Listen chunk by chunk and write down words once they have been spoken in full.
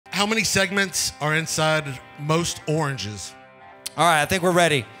How many segments are inside most oranges? All right, I think we're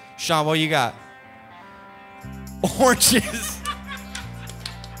ready. Sean, what you got? Oranges.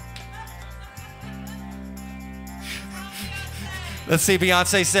 Let's see,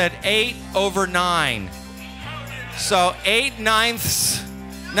 Beyonce said 8/9. So 8/9,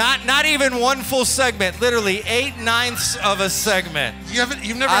 not even one full segment, literally 8/9 of a segment.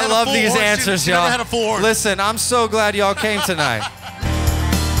 You've never I had love a full these orange? answers, You've y'all. never had a full orange? Listen, I'm so glad y'all came tonight.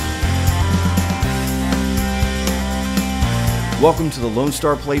 Welcome to the Lone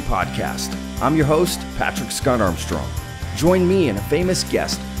Star Play Podcast. I'm your host, Patrick Scott Armstrong. Join me and a famous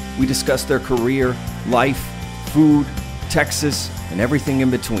guest. We discuss their career, life, food, Texas, and everything in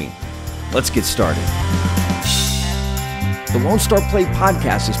between. Let's get started. The Lone Star Play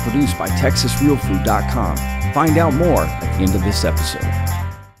Podcast is produced by TexasRealFood.com. Find out more at the end of this episode.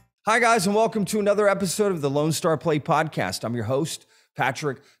 Hi, guys, and welcome to another episode of the Lone Star Play Podcast. I'm your host,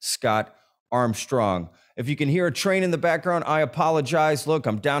 Patrick Scott Armstrong. If you can hear a train in the background, I apologize. Look,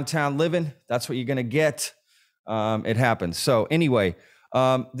 I'm downtown living. That's what you're going to get. It happens. So anyway,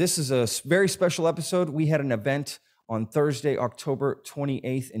 this is a very special episode. We had an event on Thursday, October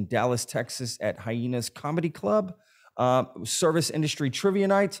 28th in Dallas, Texas at Hyenas Comedy Club. Service Industry Trivia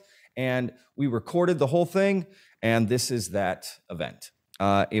Night, and we recorded the whole thing, and this is that event.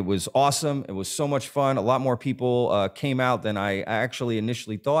 It was awesome. It was so much fun. A lot more people came out than I actually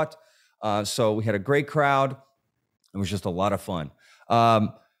initially thought. So we had a great crowd. It was just a lot of fun.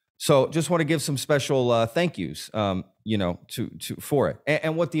 So just want to give some special thank yous, for it.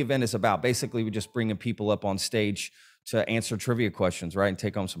 And what the event is about. Basically, we're just bringing people up on stage to answer trivia questions, right, and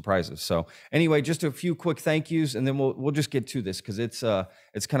take home some prizes. So anyway, just a few quick thank yous, and then we'll just get to this because it's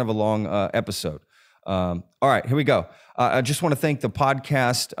kind of a long episode. All right, here we go. I just want to thank the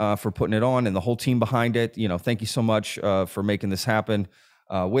podcast for putting it on and the whole team behind it. Thank you so much for making this happen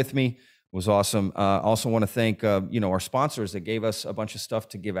with me. It was awesome. I also want to thank, our sponsors that gave us a bunch of stuff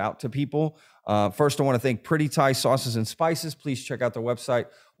to give out to people. First, I want to thank Pretty Thai Sauces and Spices. Please check out their website.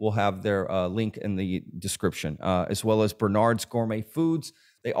 We'll have their link in the description, as well as Bernard's Gourmet Foods.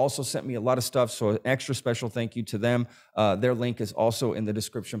 They also sent me a lot of stuff, so an extra special thank you to them. Their link is also in the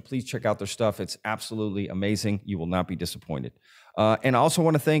description. Please check out their stuff. It's absolutely amazing. You will not be disappointed. And I also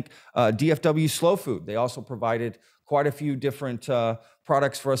want to thank DFW Slow Food. They also provided quite a few different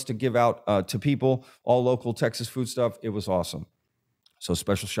products for us to give out to people, all local Texas food stuff. It was awesome. So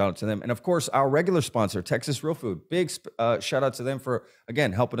special shout out to them. And of course, our regular sponsor, Texas Real Food. Big shout out to them for,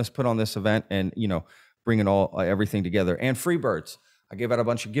 again, helping us put on this event and, bringing everything together. And Freebirds. I gave out a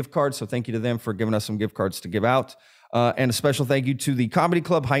bunch of gift cards, so thank you to them for giving us some gift cards to give out. And a special thank you to the Comedy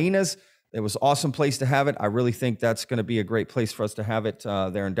Club Hyenas. It was an awesome place to have it. I really think that's going to be a great place for us to have it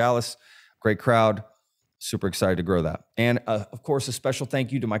there in Dallas. Great crowd. Super excited to grow that. And of course, a special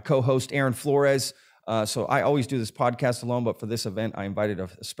thank you to my co-host, Aaron Florez. So I always do this podcast alone, but for this event, I invited a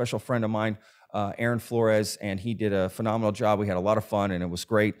special friend of mine, Aaron Florez, and he did a phenomenal job. We had a lot of fun, and it was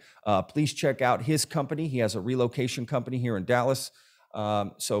great. Please check out his company. He has a relocation company here in Dallas.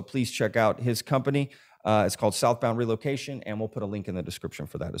 So please check out his company. It's called Southbound Relocation, and we'll put a link in the description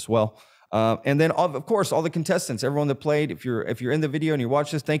for that as well. And then, of course, all the contestants, everyone that played. If you're in the video and you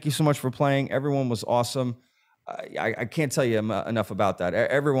watch this, thank you so much for playing. Everyone was awesome. I can't tell you enough about that.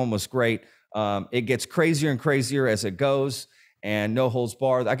 Everyone was great. It gets crazier and crazier as it goes, and no holds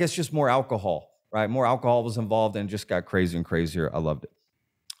barred. I guess just more alcohol, right? More alcohol was involved, and just got crazier and crazier. I loved it.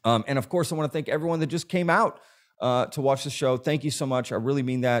 And of course, I want to thank everyone that just came out to watch the show. Thank you so much. I really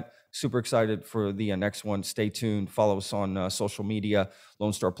mean that. Super excited for the next one. Stay tuned. Follow us on social media,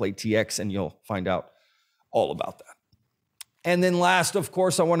 Lone Star Play TX, and you'll find out all about that. And then last, of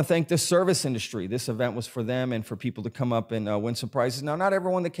course, I want to thank the service industry. This event was for them and for people to come up and win some prizes. Now, not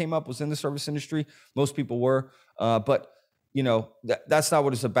everyone that came up was in the service industry. Most people were, but that's not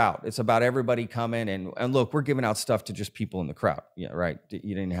what it's about. It's about everybody coming and look, we're giving out stuff to just people in the crowd. Yeah, right.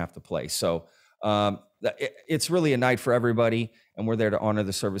 You didn't have to play. So it's really a night for everybody, and we're there to honor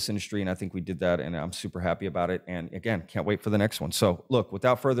the service industry, and I think we did that, and I'm super happy about it. And again, can't wait for the next one. So look,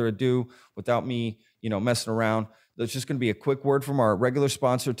 without further ado, without me, messing around, there's just going to be a quick word from our regular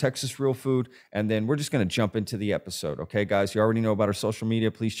sponsor, Texas Real Food, and then we're just going to jump into the episode. Okay, guys, you already know about our social media.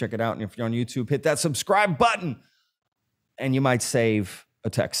 Please check it out, and if you're on YouTube, hit that subscribe button, and you might save a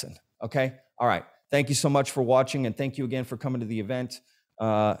Texan. Okay, all right. Thank you so much for watching, and thank you again for coming to the event.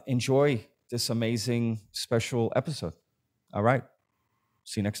 Enjoy this amazing special episode. All right.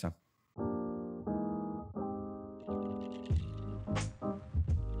 See you next time.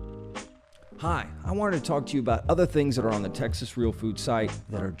 Hi, I wanted to talk to you about other things that are on the Texas Real Food site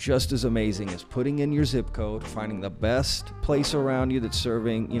that are just as amazing as putting in your zip code, finding the best place around you that's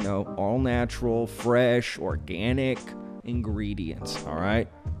serving, all natural, fresh, organic ingredients, all right?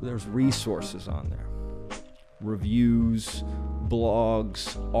 There's resources on there. Reviews,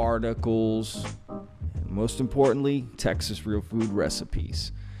 blogs, articles, and most importantly, Texas Real Food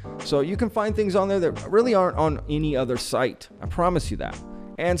recipes. So you can find things on there that really aren't on any other site. I promise you that.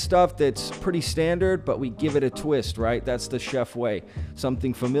 And stuff that's pretty standard, but we give it a twist, right? That's the chef way.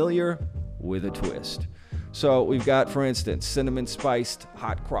 Something familiar with a twist. So we've got, for instance, cinnamon spiced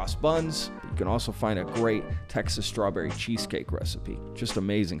hot cross buns. You can also find a great Texas strawberry cheesecake recipe. Just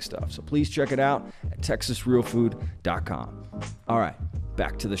amazing stuff. So please check it out at texasrealfood.com. All right,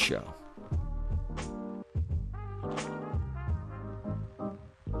 back to the show.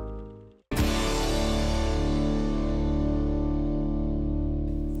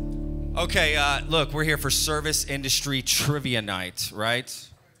 Okay, look, we're here for Service Industry Trivia Night, right?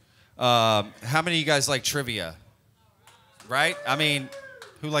 How many of you guys like trivia? Right? I mean,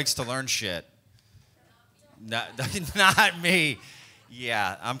 who likes to learn shit? Not me.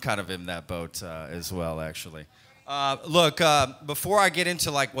 Yeah, I'm kind of in that boat as well, actually. Look, before I get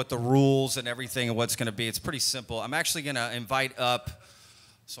into like what the rules and everything and what's going to be, it's pretty simple. I'm actually going to invite up,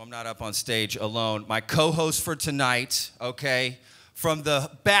 so I'm not up on stage alone, my co-host for tonight, okay? From the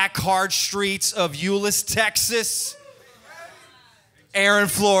back hard streets of Euless, Texas, Aaron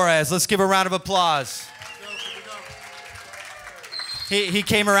Florez. Let's give a round of applause. He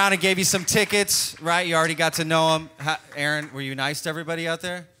came around and gave you some tickets, right? You already got to know him. Aaron, were you nice to everybody out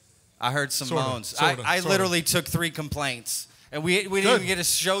there? I heard some moans. I literally took 3 complaints, and we didn't even get a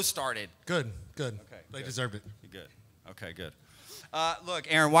show started. Good. Okay, they good. deserved it. Good. Okay, good. Look,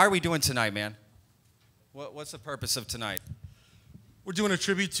 Aaron, why are we doing tonight, man? What's the purpose of tonight? We're doing a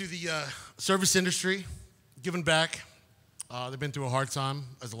tribute to the service industry, giving back. They've been through a hard time,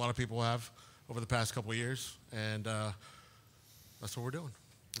 as a lot of people have, over the past couple of years, and that's what we're doing.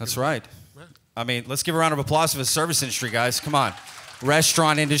 That's right. I mean, let's give a round of applause for the service industry, guys. Come on.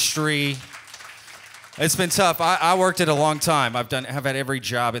 Restaurant industry. It's been tough. I worked it a long time. Have had every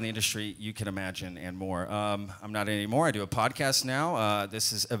job in the industry you can imagine and more. I'm not anymore. I do a podcast now.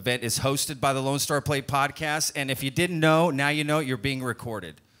 This event is hosted by the Lone Star Plate Podcast. And if you didn't know, now you know you're being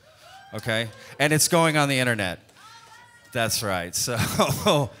recorded. Okay? And it's going on the internet. That's right. So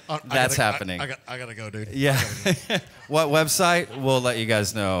that's happening. I gotta go, dude. Yeah. What website? We'll let you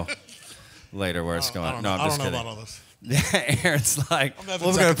guys know later where it's going. No, I'm just kidding. I don't know about all this. Aaron's like, we're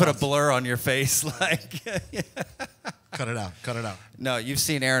going to put a blur on your face. Like, Cut it out. No, you've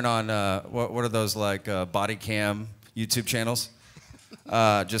seen Aaron on, what are those, like, body cam YouTube channels?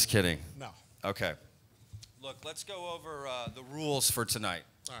 Just kidding. No. Okay. Look, let's go over the rules for tonight.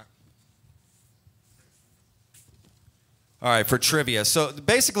 All right. All right, for trivia. So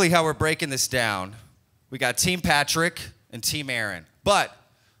basically how we're breaking this down, we got Team Patrick and Team Aaron. But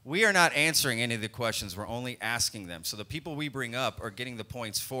we are not answering any of the questions. We're only asking them. So the people we bring up are getting the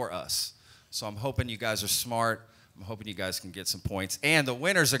points for us. So I'm hoping you guys are smart. I'm hoping you guys can get some points. And the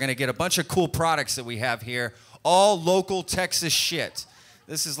winners are going to get a bunch of cool products that we have here, all local Texas shit.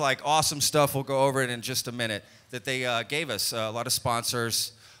 This is like awesome stuff. We'll go over it in just a minute that they gave us. A lot of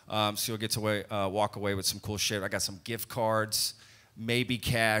sponsors. So you'll get to walk away with some cool shit. I got some gift cards, maybe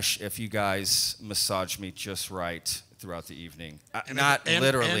cash if you guys massage me just right throughout the evening. Not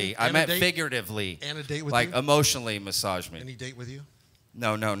literally. I meant figuratively. And a date with you? Like emotionally massage me. Any date with you?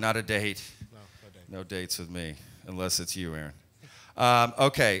 No, not a date. No dates with me, unless it's you, Aaron.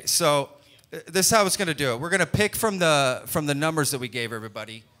 Okay, so this is how it's going to do it. We're going to pick from the numbers that we gave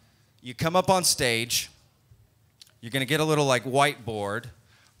everybody. You come up on stage. You're going to get a little like whiteboard.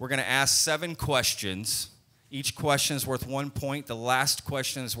 We're going to ask 7 questions. Each question is worth 1 point. The last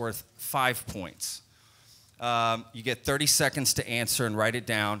question is worth 5 points. You get 30 seconds to answer and write it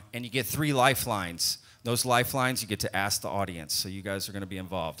down, and you get 3 lifelines. Those lifelines you get to ask the audience, so you guys are going to be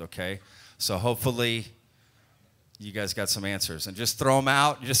involved, okay? So hopefully you guys got some answers. And just throw them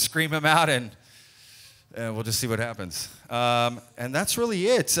out, just scream them out, and we'll just see what happens. And that's really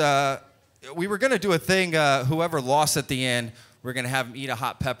it. We were going to do a thing, whoever lost at the end, we're going to have them eat a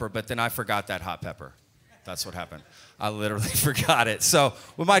hot pepper, but then I forgot that hot pepper. That's what happened. I literally forgot it. So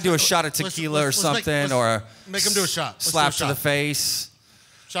we might do a shot of tequila or something, or make them do a shot. Slap to the face.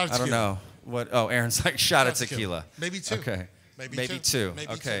 Shot of tequila. I don't know. What? Oh, Aaron's like shot of tequila. Maybe 2. Okay. Maybe 2.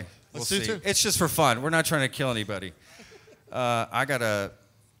 Maybe okay. 2. We'll see. 2. It's just for fun. We're not trying to kill anybody. I got to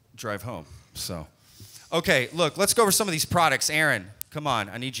drive home. So, okay, look, let's go over some of these products. Aaron, come on.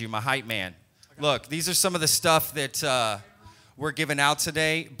 I need you, my hype man. Look, these are some of the stuff that we're giving out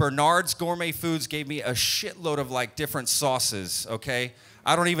today. Bernard's Gourmet Foods gave me a shitload of like different sauces, okay?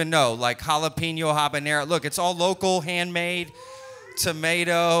 I don't even know, like jalapeno, habanero. Look, it's all local, handmade,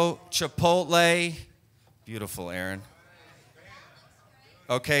 tomato, chipotle. Beautiful, Aaron.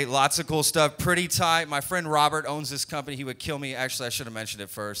 Okay, lots of cool stuff. Pretty tight. My friend Robert owns this company. He would kill me. Actually, I should have mentioned it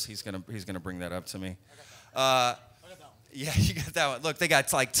first. He's gonna bring that up to me. Yeah, you got that one. Look, they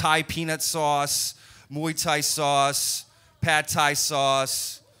got like Thai peanut sauce, Muay Thai sauce, Pad Thai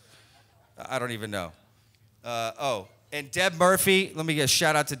sauce. I don't even know. And Deb Murphy. Let me get a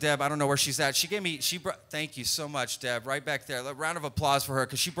shout out to Deb. I don't know where she's at. Thank you so much, Deb. Right back there. A round of applause for her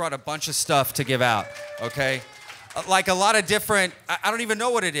because she brought a bunch of stuff to give out. Okay. Like a lot of different, I don't even know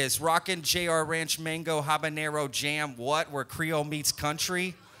what it is. Rockin' JR Ranch Mango Habanero Jam. What? Where Creole meets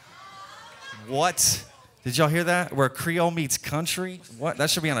country? What? Did y'all hear that? Where Creole meets country? What? That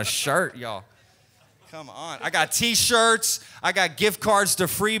should be on a shirt, y'all. Come on. I got t-shirts. I got gift cards to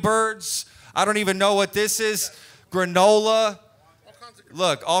Freebirds. I don't even know what this is. Granola.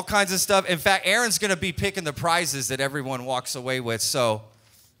 Look, all kinds of stuff. In fact, Aaron's going to be picking the prizes that everyone walks away with, so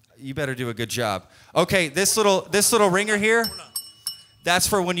you better do a good job. Okay, this little ringer here, that's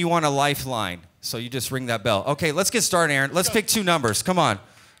for when you want a lifeline. So you just ring that bell. Okay, let's get started, Aaron. Let's pick 2 numbers. Come on.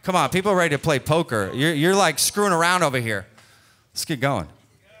 Come on. People are ready to play poker. You're like screwing around over here. Let's get going.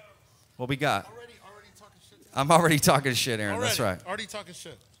 What we got? Already talking shit. I'm already talking shit, Aaron. That's right. Already talking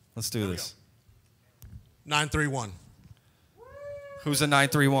shit. Let's do this. 931. Who's a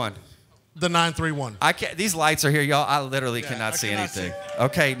 931? The 931. I can't. These lights are here, y'all. I literally cannot see anything.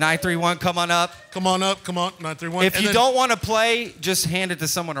 Okay, 931, come on up. Come on up. Come on, 931. If you don't want to play, just hand it to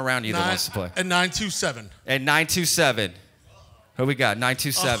someone around you that wants to play. And 927. And 927. Who we got?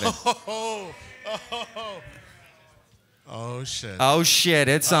 927. Oh shit. Oh shit,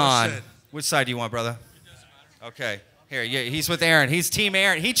 it's on. Shit. Which side do you want, brother? Okay. Here, yeah, he's with Aaron. He's Team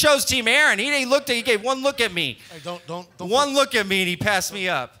Aaron. He chose Team Aaron. He gave one look at me. Hey, don't one look at me and he passed me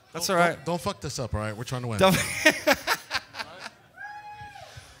up. That's all right. Don't fuck this up, all right? We're trying to win. All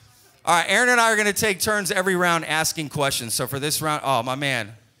right, Aaron and I are going to take turns every round asking questions. So for this round, oh, my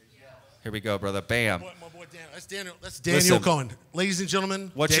man. Here we go, brother. Bam. My boy Daniel. That's Daniel Cohen. Ladies and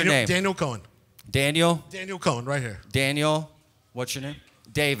gentlemen. What's your name? Daniel Cohen. Daniel? Daniel Cohen, right here. Daniel. What's your name?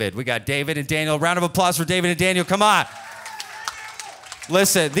 David. We got David and Daniel. Round of applause for David and Daniel. Come on.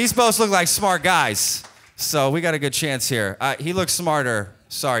 Listen, these both look like smart guys. So we got a good chance here. He looks smarter.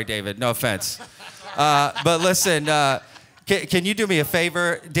 Sorry, David. No offense. But listen, can you do me a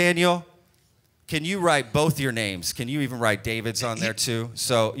favor, Daniel? Can you write both your names? Can you even write David's on there too?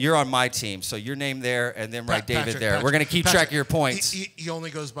 So you're on my team. So your name there and then write David there. We're going to keep track of your points. He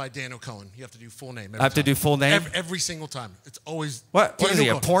only goes by Daniel Cohen. You have to do full name. I have to do full name? Every single time. It's always What is he,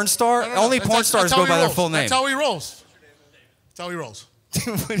 a porn star? No. Only porn stars go by their full name. That's how he rolls. That's how he rolls.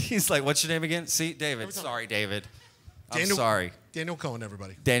 He's like, what's your name again? See, David. Sorry, David. I'm sorry. Daniel Cohen,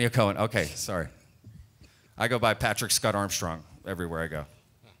 everybody. Daniel Cohen. Okay, sorry. I go by Patrick Scott Armstrong everywhere I go.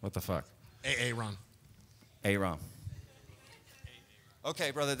 What the fuck? Aaron. Aaron.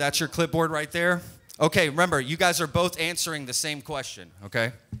 Okay, brother, that's your clipboard right there. Okay, remember, you guys are both answering the same question,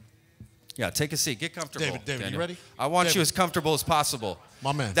 okay? Yeah, take a seat. Get comfortable. David, Daniel. you ready? I want you as comfortable as possible.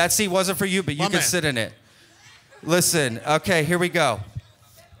 My man. That seat wasn't for you, but you can sit in it. Listen, okay, here we go.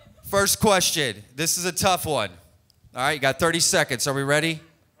 First question. This is a tough one. All right, you got 30 seconds. Are we ready?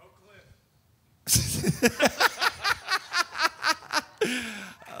 No clip.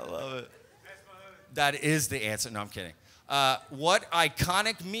 I love it. That is the answer. No, I'm kidding. What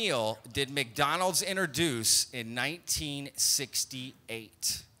iconic meal did McDonald's introduce in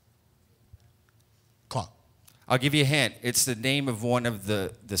 1968? Clock. I'll give you a hint. It's the name of one of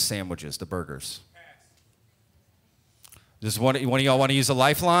the sandwiches, the burgers. Does one of y'all want to use a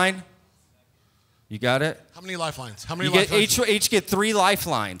lifeline? You got it? How many lifelines? How many you lifelines? Each get 3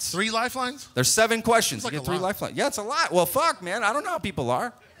 lifelines. 3 lifelines? There's 7 questions. Like you get 3 lifelines. Yeah, it's a lot. Well, fuck, man. I don't know how people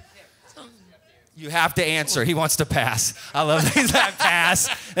are. You have to answer. He wants to pass. I love that pass.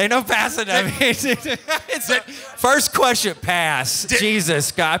 Ain't no passing. I mean, it's first question, pass.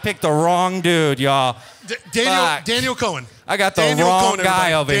 Jesus, God, I picked the wrong dude, y'all. Daniel Cohen. I got the wrong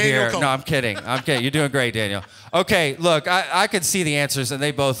guy over here. No, I'm kidding. You're doing great, Daniel. Okay, look, I could see the answers, and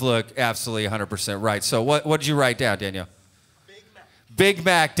they both look absolutely 100% right. So what did you write down, Daniel? Big Mac. Big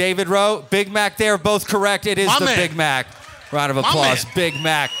Mac. David wrote Big Mac there. Both correct. It is Big Mac. Round of applause. Big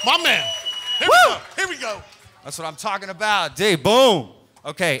Mac. My man. Here we go. That's what I'm talking about. Dude, boom.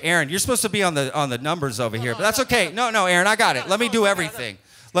 Okay, Aaron, you're supposed to be on the numbers over here, but that's okay. No, Aaron, I got it. Let me do everything.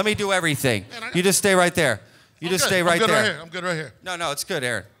 Let me do everything. You just stay right there. You just stay right there. I'm good right here. No, it's good,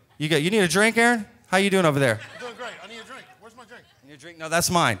 Aaron. You need a drink, Aaron? How you doing over there? I'm doing great. I need a drink. Where's my drink? Your drink? No, that's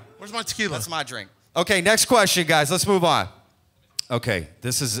mine. Where's my tequila? That's my drink. Okay, next question, guys. Let's move on. Okay,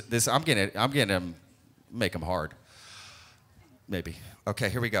 this. I'm gonna make them hard. Maybe. Okay,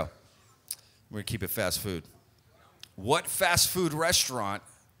 here we go. We're gonna keep it fast food. What fast food restaurant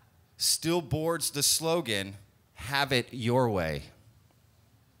still boards the slogan, "Have it your way"?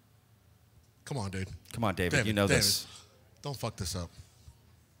 Come on, dude. Come on, David. You know this. Don't fuck this up.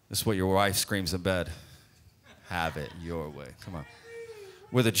 This is what your wife screams in bed. Have it your way. Come on.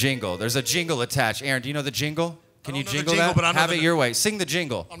 With a jingle. There's a jingle attached. Aaron, do you know the jingle? Can you jingle that? But I know Have it your way. Sing the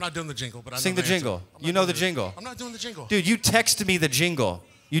jingle. I'm not doing the jingle, but I know Sing the jingle. You know the jingle. I'm not doing the jingle. Dude, you texted me the jingle.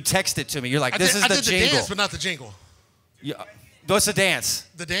 You texted it to me. You're like, this is the jingle. I did the dance, but not the jingle. Yeah. What's the dance?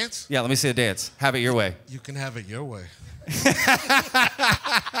 The dance? Yeah, let me see the dance. Have it your way. You can have it your way.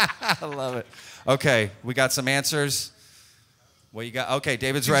 I love it. Okay, we got some answers. What you got? Okay,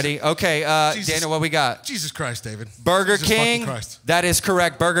 David's ready. Okay, Daniel, what we got? Jesus Christ, David. Burger Jesus King. Christ. That is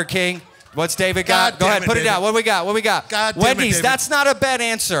correct. Burger King. What's David got? Go ahead, put it down. What do we got? What we got? God damn it, Wendy's. David. That's not a bad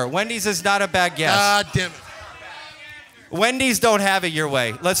answer. Wendy's is not a bad guess. God damn it. Wendy's don't have it your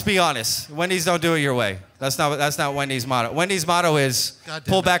way. Let's be honest. Wendy's don't do it your way. That's not Wendy's motto. Wendy's motto is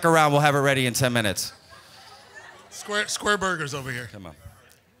pull back around. We'll have it ready in 10 minutes. Square burgers over here. Come on.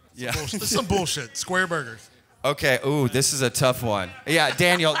 Yeah. This is some bullshit. Square burgers. Okay. Ooh, this is a tough one. Yeah,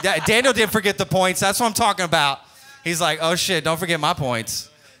 Daniel. Daniel didn't forget the points. That's what I'm talking about. He's like, oh shit, don't forget my points.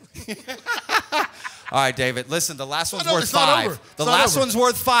 All right, David. Listen, the last one's worth 5. The last one's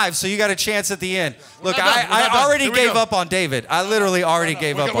worth 5, so you got a chance at the end. Look, I already gave up on David. I literally already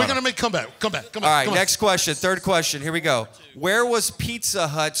gave up on him. We're gonna make comeback. Come back. All right, next question. Third question. Here we go. Where was Pizza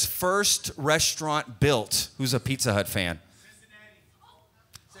Hut's first restaurant built? Who's a Pizza Hut fan?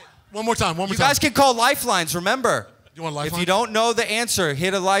 One more time. You guys can call lifelines. Remember, You want a lifeline? if you don't know the answer,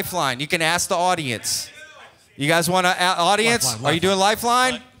 hit a lifeline. You can ask the audience. You guys want an audience? Lifeline. Are you doing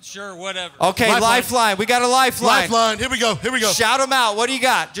lifeline? Sure, whatever. Okay, lifeline. We got a lifeline. Lifeline. Here we go. Shout them out. What do you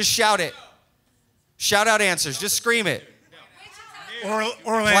got? Just shout it. Shout out answers. Just scream it.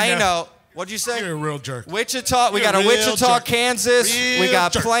 Orlando. Plano. What'd you say? You're a real jerk. Wichita. We got a You're a real Wichita, jerk. Kansas. We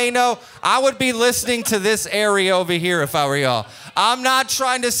got jerk. Plano. I would be listening to this area over here if I were y'all. I'm not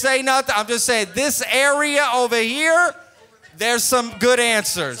trying to say nothing. I'm just saying this area over here, there's some good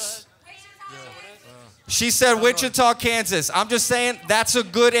answers. She said Wichita, Kansas. I'm just saying that's a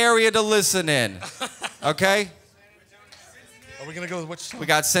good area to listen in. Okay? Are we gonna go with Wichita? We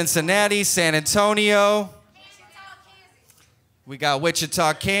got Cincinnati, San Antonio. We got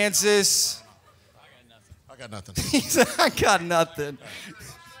Wichita, Kansas. I got nothing. He said, I got nothing.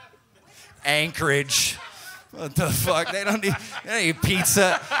 Anchorage. What the fuck? They don't need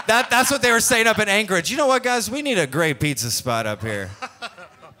pizza. That's what they were saying up in Anchorage. You know what, guys? We need a great pizza spot up here.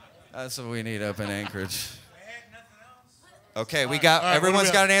 That's what we need up in Anchorage. Okay, we got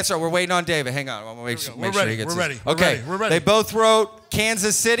everyone's got an answer. We're waiting on David. Hang on. I'm gonna make sure he gets it. Okay, We're ready. They both wrote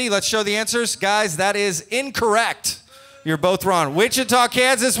Kansas City. Let's show the answers. Guys, that is incorrect. You're both wrong. Wichita,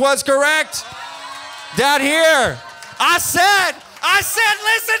 Kansas was correct. Down here. I said,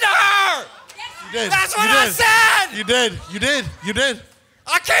 listen to her. You did. That's what I said. You did.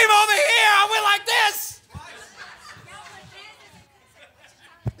 I came over here. I went like this.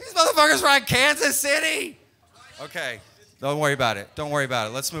 These motherfuckers were in Kansas City. Okay. Don't worry about it.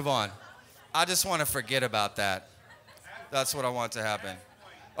 Let's move on. I just want to forget about that. That's what I want to happen.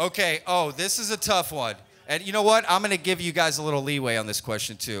 Okay. Oh, this is a tough one. And you know what? I'm going to give you guys a little leeway on this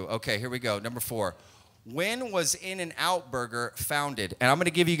question, too. Okay, here we go. Number 4. When was In-N-Out Burger founded? And I'm going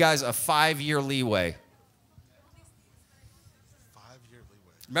to give you guys a 5-year leeway. 5-year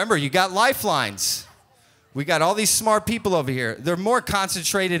leeway. Remember, you got lifelines. We got all these smart people over here. They're more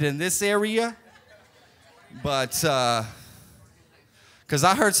concentrated in this area. But, because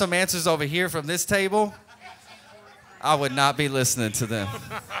I heard some answers over here from this table, I would not be listening to them.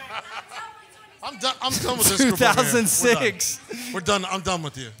 I'm done with this group 2006. We're done. I'm done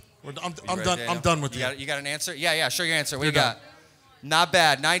with you. I'm done. I'm done with you. You got an answer? Yeah, show your answer. What you got? Not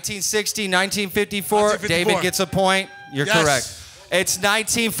bad. 1960, 1954. David gets a point. You're correct. It's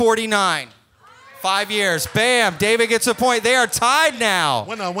 1949. 5 years. Bam. David gets a point. They are tied now.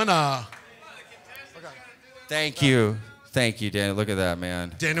 Winner. Thank you, Daniel. Look at that,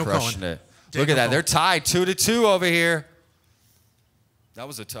 man. Daniel crushing Cohen. it. Look at that. They're tied 2-2 over here. That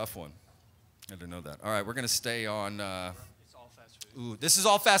was a tough one. I didn't know that. All right, we're gonna stay on. Ooh, this is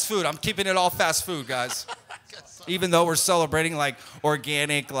all fast food. I'm keeping it all fast food, guys. Even though we're celebrating like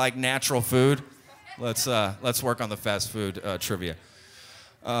organic, like natural food, let's work on the fast food trivia.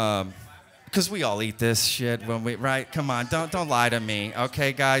 Because we all eat this shit when we right. Come on, don't lie to me,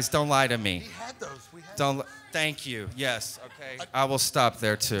 okay, guys? Don't lie to me. We had those. Don't. Thank you. Yes. Okay. I will stop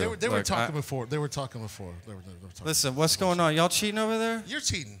there too. They were talking before. They were talking. Listen, what's going on? Y'all cheating over there? You're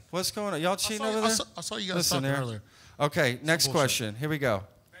cheating. What's going on? Y'all cheating over there? I saw you guys talking earlier. Okay, next question. Here we go.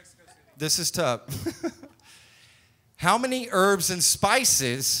 This is tough. How many herbs and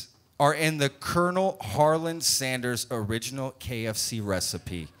spices are in the Colonel Harlan Sanders original KFC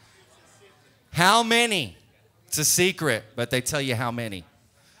recipe? How many? It's a secret, but they tell you how many.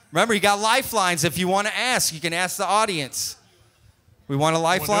 Remember, you got lifelines if you want to ask. You can ask the audience. We want a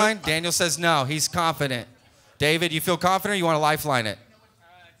lifeline? Daniel says no. He's confident. David, you feel confident or you want to lifeline it?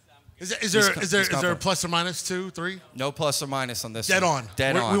 Is there a plus or minus 2, 3? No plus or minus on this Dead one. on.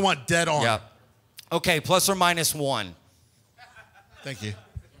 Dead on. We want dead on. Yeah. Okay, plus or minus 1. Thank you.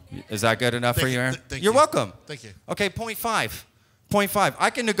 Is that good enough for you, Aaron? You're welcome. Thank you. Okay, 0.5. 0.5. I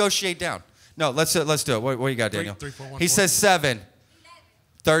can negotiate down. No, let's do it. What do you got, Daniel? 3, 4, 1, he 4. says 7.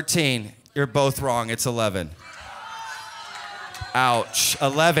 13. You're both wrong. It's 11. Ouch.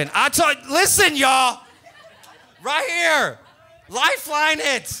 11. Listen, y'all. Right here. Lifeline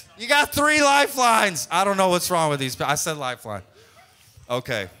it. You got 3 lifelines. I don't know what's wrong with these. I said lifeline.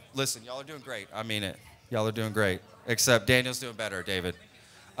 Okay. Listen, y'all are doing great. I mean it. Y'all are doing great. Except Daniel's doing better, David.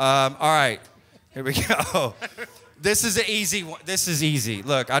 All right. Here we go. This is an easy one. This is easy.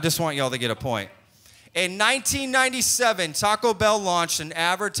 Look, I just want y'all to get a point. In 1997, Taco Bell launched an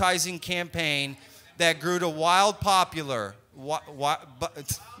advertising campaign that grew to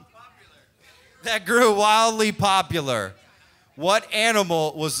that grew wildly popular. What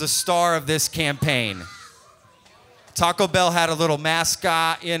animal was the star of this campaign? Taco Bell had a little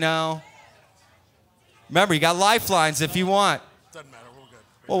mascot, you know. Remember, you got lifelines if you want. Doesn't matter. We're good.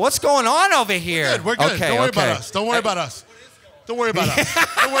 Well, what's going on over here? We're good. Okay, Don't worry about us. Don't worry about us. Don't worry about us.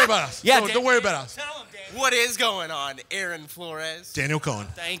 Don't worry about us. Yeah, don't worry about us. What is going on, Aaron Florez? Daniel Cohen.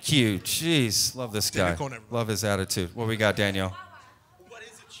 Thank you. Jeez, love this guy. Love his attitude. What we got, Daniel? What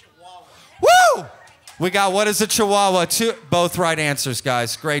is a chihuahua? Woo! We got what is a chihuahua? Both right answers,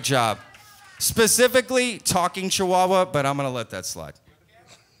 guys. Great job. Specifically, talking chihuahua, but I'm going to let that slide.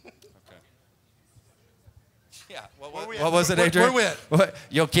 Okay. Yeah. What was it, Adrian? Where we at?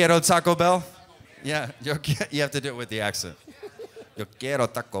 Yo quiero Taco Bell? Yeah. You have to do it with the accent. Yo quiero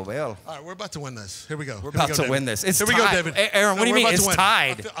Taco Bell. All right, we're about to win this. Here we go. We're about to win this. It's Here tied. we go, David. Hey, Aaron, what do you mean it's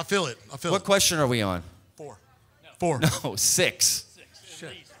tied? I feel it. What question are we on? 4. 4. No, 6.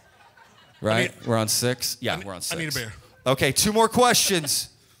 Shit. Right? We're on 6? Yeah, we're on 6. I need a beer. Okay, 2 more questions.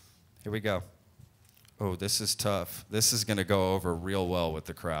 Here we go. Oh, this is tough. This is going to go over real well with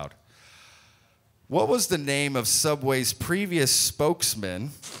the crowd. What was the name of Subway's previous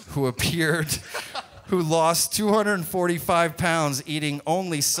spokesman who lost 245 pounds eating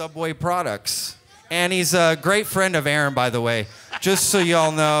only Subway products? And he's a great friend of Aaron, by the way. Just so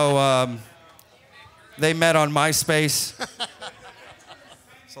y'all know, they met on MySpace.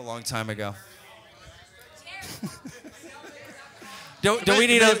 It's a long time ago. Do we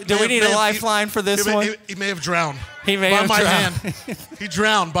need a lifeline for this one? He may have drowned. He may have by my drowned. hand. He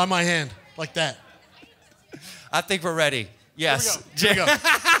drowned by my hand, like that. I think we're ready. Yes. Here we go.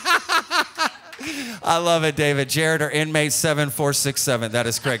 I love it, David. Jared or inmate 7467. That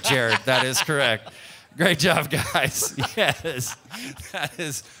is correct, Jared. That is correct. Great job, guys. Yes. That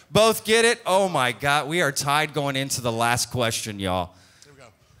is. Both get it? Oh, my God. We are tied going into the last question, y'all. Here we go.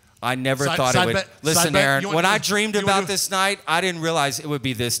 I never thought it would. Bet, listen, Aaron, when I dreamed about this night, I didn't realize it would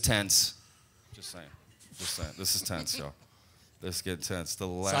be this tense. Just saying. Just saying. This is tense, y'all. This gets tense. The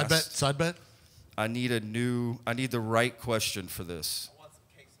last. Side bet? I need the right question for this. I want some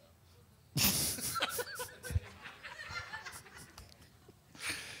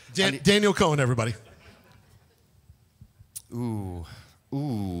queso. Daniel Cohen, everybody. Ooh.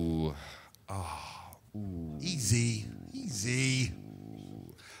 Easy.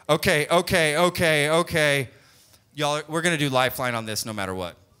 Okay. Y'all, we're going to do lifeline on this no matter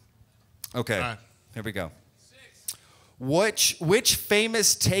what. Okay. All right. Here we go. Which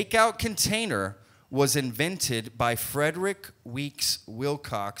famous takeout container was invented by Frederick Weeks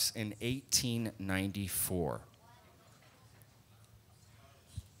Wilcox in 1894?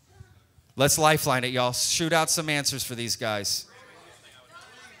 Let's lifeline it, y'all. Shoot out some answers for these guys.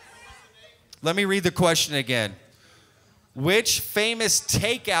 Let me read the question again. Which famous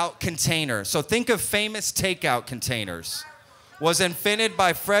takeout container, so think of famous takeout containers, was invented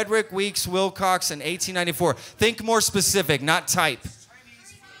by Frederick Weeks Wilcox in 1894? Think more specific, not type.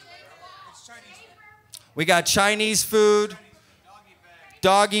 We got Chinese food,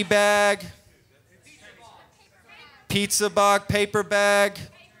 doggy bag, pizza box, paper bag,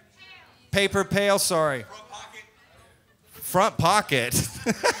 paper pail, sorry. Front pocket.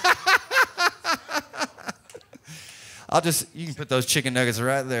 You can put those chicken nuggets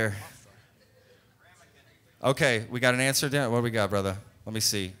right there. Okay, we got an answer down. What do we got, brother? Let me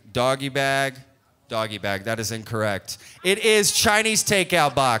see. Doggy bag. Doggy bag. That is incorrect. It is Chinese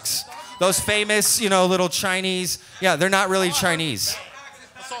takeout box. Those famous, little Chinese. Yeah, they're not really Chinese.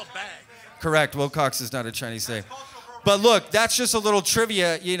 That's all bag. Correct. Wilcox is not a Chinese name. But look, that's just a little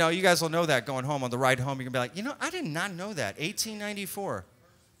trivia. You guys will know that going home. On the ride home, you're going to be like, I did not know that. 1894.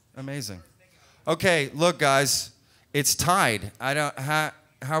 Amazing. Okay, look, guys. It's tied. How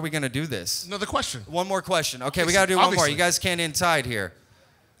are we going to do this? Another question. One more question. Okay, we got to do one more. You guys can't end tied here.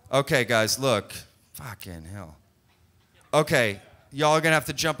 Okay, guys, look. Fucking hell. Okay, y'all are going to have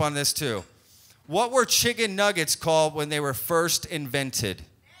to jump on this too. What were chicken nuggets called when they were first invented?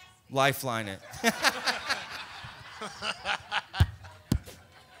 Lifeline it.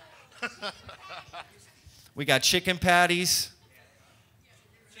 We got chicken patties.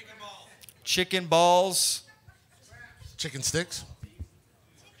 Chicken balls. Chicken sticks.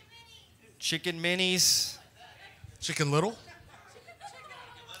 Chicken minis. Chicken little.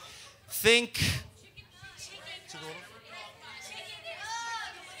 Think.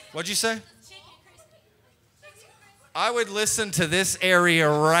 What'd you say? I would listen to this area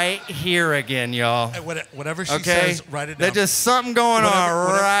right here again, y'all. Hey, whatever she says, write it down. There's just something going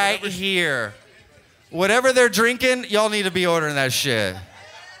on right here. Whatever they're drinking, y'all need to be ordering that shit.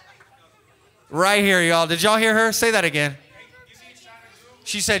 Right here, y'all. Did y'all hear her? Say that again.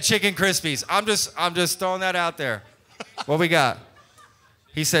 She said Chicken Krispies. I'm just throwing that out there. What we got?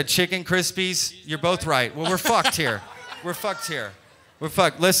 He said Chicken Krispies. You're both right. Well, we're fucked here. We're fucked here. We're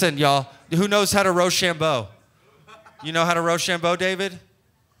fucked. Listen, y'all. Who knows how to Rochambeau? You know how to Rochambeau, David?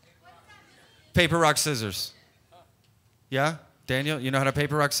 Paper, rock, scissors. Yeah? Daniel, you know how to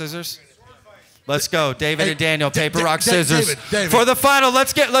paper, rock, scissors? Let's go. David and Daniel, paper, rock, scissors. David. For the final,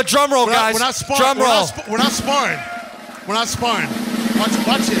 let's drum roll, guys. We're not sparring. Drum roll. We're not sparring. We're not sparring.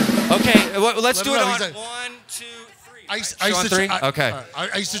 Watch him. Okay, let's do it on like, 1, 2, 3. I used on to three? Okay.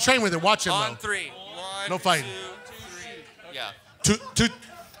 I used to train with him. Watch him, On though. 3. 1, No fighting. 2, 3. Yeah.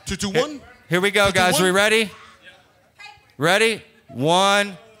 2, 1. Here we go, 2, guys. 1. We ready? Ready?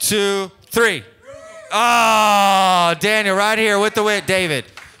 1, 2, 3. Oh, Daniel, right here with the wit. David,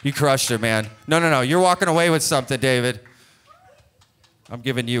 you crushed it, man. No. You're walking away with something, David. I'm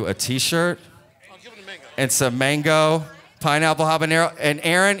giving you a T-shirt and some mango, pineapple habanero. And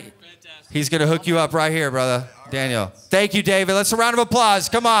Aaron, he's going to hook you up right here, brother. Daniel. Thank you, David. Let's a round of applause.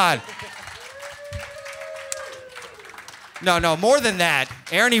 Come on. No, more than that.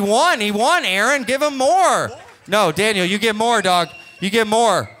 Aaron, he won. Aaron, give him more. No, Daniel, you get more, dog. You get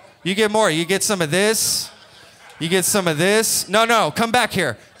more. You get some of this. You get some of this. No, come back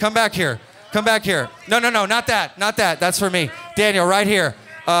here. No, not that. That's for me. Daniel, right here.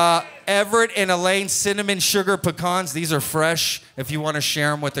 Everett and Elaine cinnamon sugar pecans. These are fresh if you want to share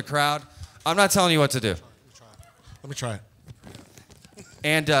them with the crowd. I'm not telling you what to do. Let me try it.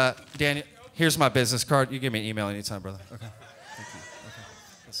 And Daniel, here's my business card. You give me an email anytime, brother. Okay. Thank you. Okay.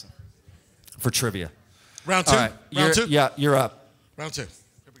 Listen. For trivia. Round 2? All right. Round 2? Yeah, you're up. Round 2. Here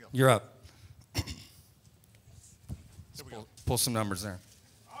we go. You're up. Pull some numbers there.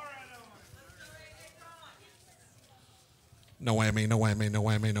 No whammy.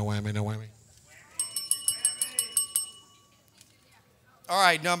 All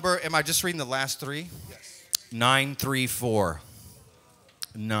right, number, am I just reading the last 3? Yes. 934.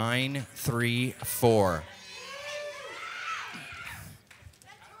 934.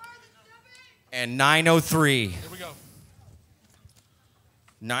 And 903. Here we go.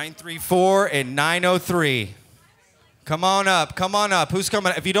 934 and 903. Come on up. Who's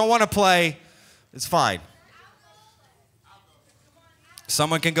coming? If you don't want to play, it's fine.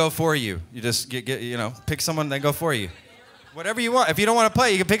 Someone can go for you. You just pick someone, they go for you. Whatever you want. If you don't want to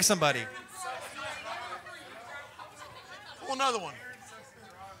play, you can pick somebody. Pull another one.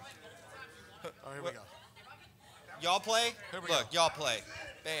 Oh, here we go. Y'all play? Here we Look, go. y'all play.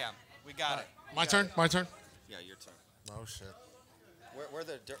 Bam. We got it. My turn? Yeah, your turn. Oh, shit. Where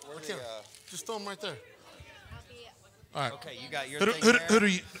the Just throw them right there. All right. Okay, you got your Who thing do there.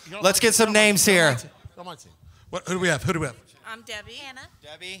 you? Let's get some names here. On my team. Who do we have? I'm Debbie. Hannah.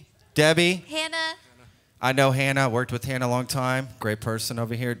 Debbie. Hannah. I know Hannah. Worked with Hannah a long time. Great person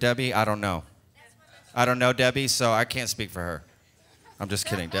over here. Debbie, I don't know. I don't know Debbie, so I can't speak for her. I'm just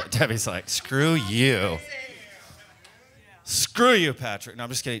kidding. Debbie's like, screw you. Screw you, Patrick. No, I'm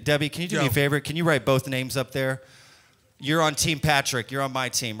just kidding. Debbie, can you do me a favor? Can you write both names up there? You're on Team Patrick. You're on my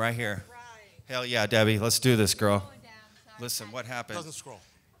team right here. Hell yeah, Debbie. Let's do this, girl. Listen, what happened? Doesn't scroll.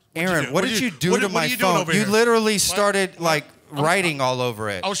 Aaron, what did you do to my phone? You literally started writing all over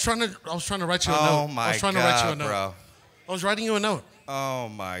it. I was trying to write you a note. Oh my God, bro. I was writing you a note. Oh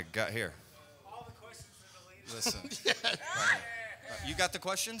my God! Here. Listen. Right here. You got the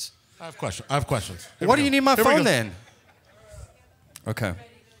questions? I have questions. What do you need my phone then? Okay.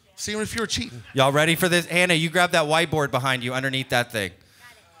 See if you were cheating. Y'all ready for this? Hannah, you grab that whiteboard behind you underneath that thing.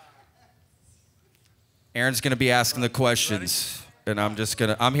 Aaron's going to be asking the questions, and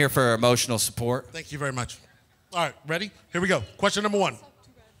I'm here for emotional support. Thank you very much. All right, ready? Here we go. Question number 1.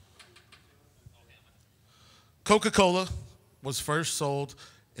 Coca-Cola was first sold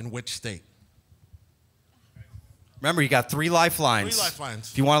in which state? Remember, you got 3 lifelines. 3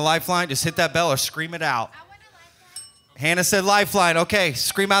 lifelines. If you want a lifeline, just hit that bell or scream it out. Hannah said lifeline. Okay,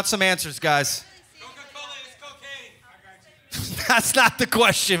 scream out some answers, guys. Coca-Cola is cocaine. That's not the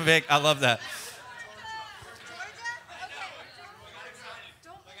question, Vic. I love that.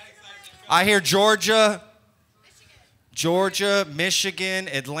 I hear Georgia, Michigan,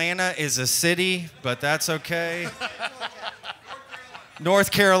 Atlanta is a city, but that's okay.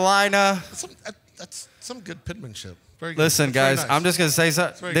 North Carolina. That's some good penmanship. Very good. Listen, That's very guys, nice. I'm just going to say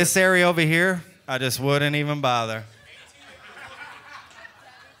something. This good. area over here, I just wouldn't even bother.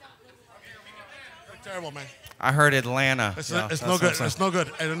 Terrible, man. I heard Atlanta. It's Yeah, no good. It's no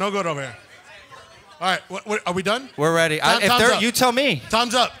good. It's no good over here. All right, what, are we done? We're ready. Time's up. You tell me.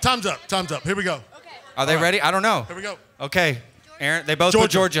 Time's up. Here we go. Are they ready? I don't know. Here we go. Okay. Aaron, they both put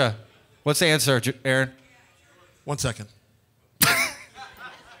Georgia. What's the answer, Aaron? 1 second.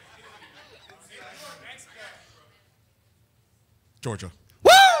 Georgia.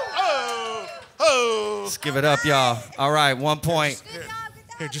 Woo! Oh! Let's give it up, y'all. All right, 1 point.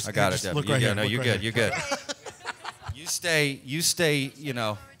 Here, just I got just it, Debbie. look right here. No, Look you're right good. here. You're good. You stay,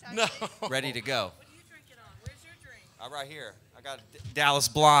 No. ready to go. Right here. I got Dallas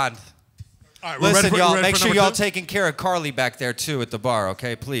Blonde. All right, we're Listen, ready for, y'all, ready make for sure number y'all 2? taking care of Carly back there, too, at the bar,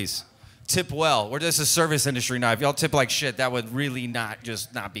 okay? Please. Tip well. This is service industry now. If y'all tip like shit, that would really not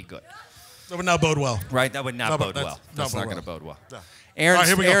be good. That would not bode well. Right? That would not bode well. That's not bode going to bode well. No. Aaron's, All right,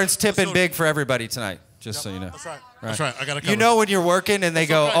 here we go. Aaron's tipping Let's do it. big for everybody tonight, just so you know. That's right. That's right. I got to cover. You know when you're working and they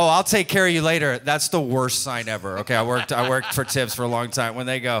go, okay. "Oh, I'll take care of you later." That's the worst sign ever. Okay, I worked for tips for a long time. When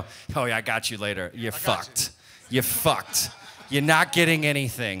they go, "Oh yeah, I got you later," you're fucked. You're fucked. You're not getting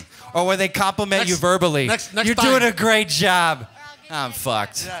anything. Or when they compliment you verbally, next "You're time. doing a great job." I'm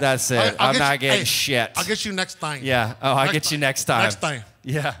fucked. Yeah. That's it. I'm not getting shit. I'll get you next time. Yeah. Oh, I'll get you next time. Next time.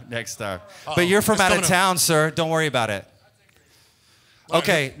 Yeah, next time. Uh-oh. But you're from It's out of coming up. town, sir. Don't worry about it.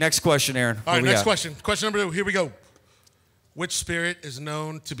 Okay, next question, Aaron. All right, Where we next at? question. Question number 2. Here we go. Which spirit is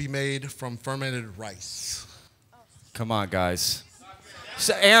known to be made from fermented rice? Come on, guys.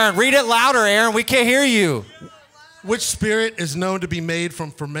 So, Aaron, read it louder, Aaron. We can't hear you. Which spirit is known to be made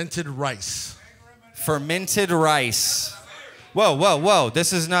from fermented rice? Fermented rice. Whoa, whoa, whoa.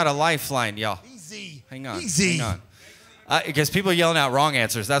 This is not a lifeline, y'all. Easy. Hang on. Easy. Hang on. Because people yelling out wrong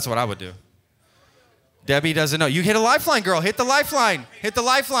answers. That's what I would do. Debbie doesn't know. You hit a lifeline, girl. Hit the lifeline. Hit the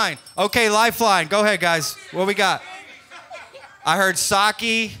lifeline. Okay, lifeline. Go ahead, guys. What we got? I heard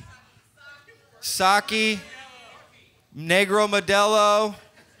sake, Negro Modelo.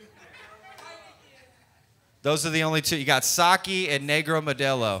 Those are the only 2. You got sake and Negro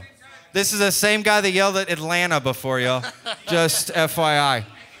Modelo. This is the same guy that yelled at Atlanta before, y'all. Just FYI.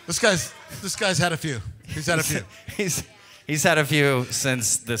 This guy's had a few. He's had a few. He's had a few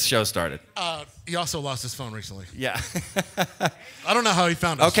since this show started. He also lost his phone recently. Yeah. I don't know how he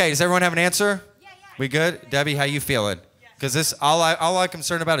found us. Okay, does everyone have an answer? We good? Debbie, how you feeling? Because this all I'm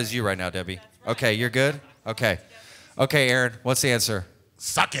concerned about is you right now, Debbie. Okay, you're good? Okay. Okay, Aaron, what's the answer?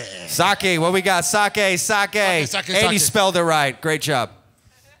 Sake. Sake, what we got? Sake. And you spelled it right. Great job.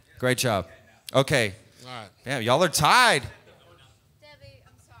 Great job. Okay. All right. Damn, y'all are tied. Debbie,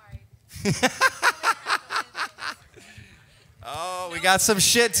 I'm sorry. Oh, we got some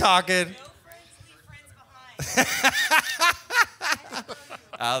shit talking. No friends leave friends behind.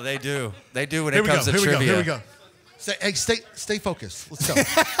 Oh, they do. They do when Here it we comes go. to Here we go. trivia. Here we go. Stay focused. Let's go.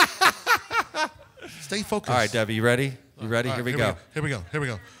 Stay focused. All right, Debbie, you ready? You ready? All right, Here we go. Here we go. Here we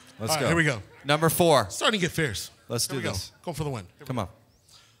go. Let's All right, go. Here we go. Number 4. Starting to get fierce. Let's Here do we this. go. Going for the win. Come on.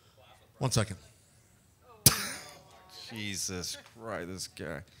 1 second. Jesus Christ, this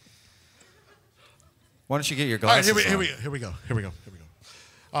guy. Why don't you get your All right, glasses here we go.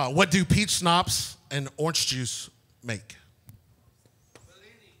 What do peach schnapps and orange juice make?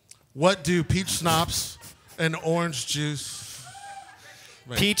 What do peach schnapps and orange juice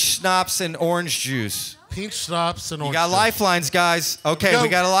make? Peach schnapps and orange juice. Peach schnapps and orange You got juice. lifelines, guys. Okay, Go. we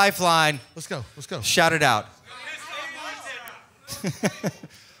got a lifeline. Let's go. Shout it out.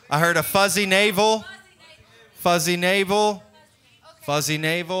 I heard a fuzzy navel,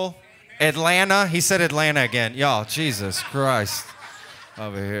 Atlanta. He said Atlanta again. Y'all, Jesus Christ.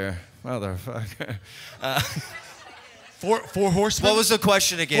 Over here. Motherfucker. Four horsemen? What was the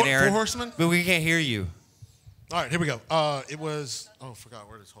question again, Aaron? Four horsemen? But we can't hear you. All right, here we go. It was, I forgot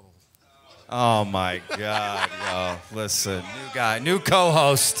where it is. Hold on. Oh, my God, yo. Listen, new guy, new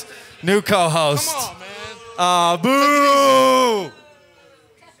co-host. New co-host. Come on, man. Boo!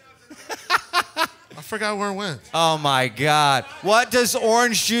 I forgot where it went. Oh, my God. What does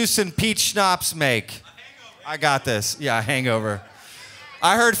orange juice and peach schnapps make? I got this. Yeah, hangover.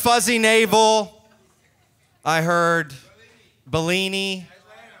 I heard fuzzy navel. I heard Bellini.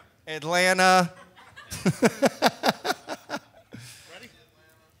 Atlanta.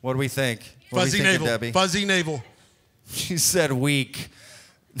 What do we think? What Fuzzy are we thinking, navel. Debbie? Fuzzy navel. She said weak.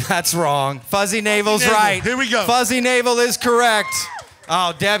 That's wrong. Fuzzy navel's navel. right. Here we go. Fuzzy navel is correct.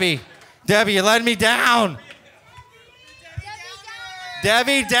 Oh, Debbie. Debbie, you let me down.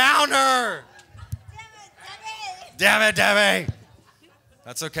 Debbie Downer. Damn it, Debbie.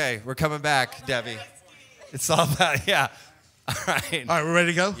 That's okay. We're coming back, Debbie. It's all about, yeah. All right. All right, we're ready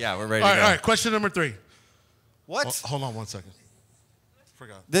to go? Yeah, we're ready to go. All right, question number 3. What? Oh, hold on one second.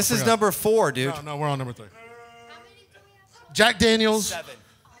 Forgot. This is number 4, dude. No, we're on number 3. Jack Daniels. 7.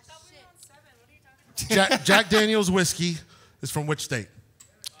 Jack Daniels whiskey is from which state?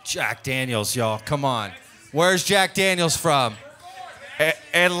 Jack Daniels, y'all. Come on. Where's Jack Daniels from?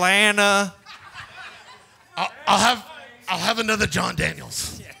 Atlanta. I'll have another John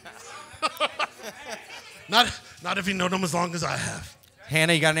Daniels. Not if you know them as long as I have.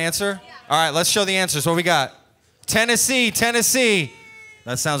 Hannah, you got an answer? All right, let's show the answers. What we got? Tennessee.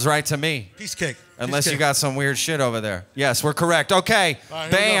 That sounds right to me. Piece cake. Unless you got some weird shit over there. Yes, we're correct. Okay. All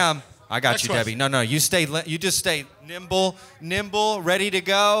right, Bam. I got Next you, question. Debbie. No, you stay. You just stay nimble, ready to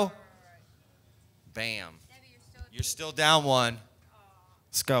go. Bam. You're still down 1.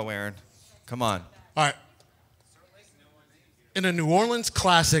 Let's go, Aaron. Come on. All right. In a New Orleans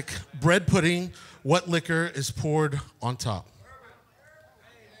classic bread pudding, what liquor is poured on top?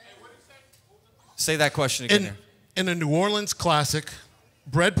 Say that question again. Aaron. In a New Orleans classic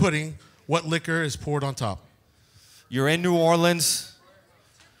bread pudding, what liquor is poured on top? You're in New Orleans.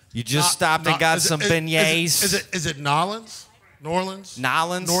 You just stopped and got some beignets. Is it Nolans? Norlands?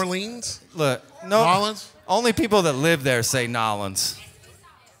 Nolans? Norleans? Look, no. Nolans? Only people that live there say Nolans.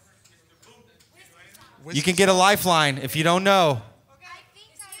 You can get a lifeline if you don't know.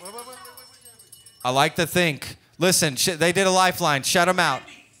 I like to think. Listen, they did a lifeline. Shut them out.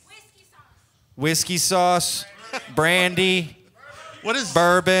 Whiskey sauce, brandy, What is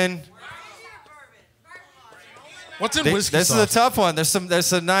bourbon. What's in whiskey This sauce? is a tough one. There's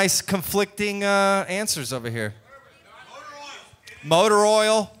some nice conflicting answers over here. Motor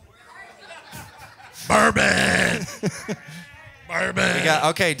oil. Bourbon. Bourbon. We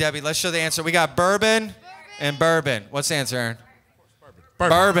got okay, Debbie. Let's show the answer. We got bourbon and bourbon. What's the answer, Aaron?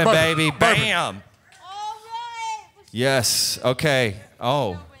 Bourbon, baby. Bam. Yes. Okay.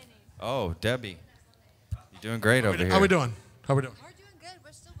 Oh, Debbie, you're doing great over here. How we doing? We're doing good.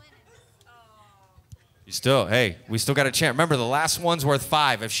 We're still winning. We still got a chance. Remember, the last one's worth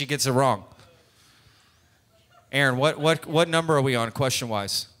 5 if she gets it wrong. Aaron, what number are we on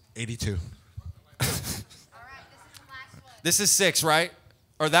question-wise? 82. All right, this is the last one. This is 6, right?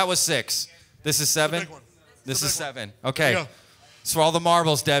 Or that was 6. This is 7? big one. This is big one. 7. Okay. Here we go. So all the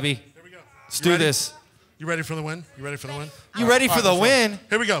marbles, Debbie. Here we go. Let's do ready? this. You ready for the win? You ready for the win? You ready for the let's roll. win?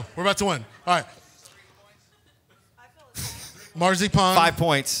 Here we go. We're about to win. All right. Marzipan. 5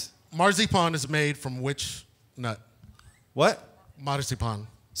 points. Marzipan is made from which nut? What? Marzipan.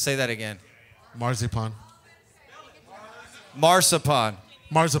 Say that again. Marzipan. Marzipan.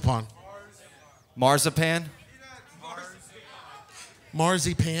 Marzipan. Marzipan?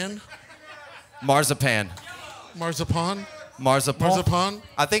 Marzipan. Marzipan. Marzipan. Marzipan? Marzipan.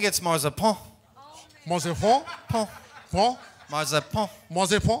 I think it's marzipan. Marzipan. Pon. Pon. Marzipan.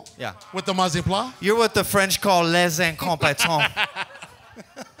 Marzipan. Yeah. With the marzipan. You're what the French call les incompétents.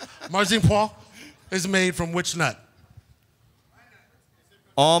 Marzipan is made from which nut?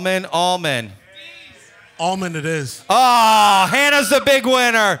 Almond. Almond it is. Oh, Hannah's the big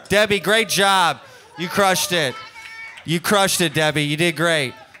winner. Debbie, great job. You crushed it. You crushed it, Debbie. You did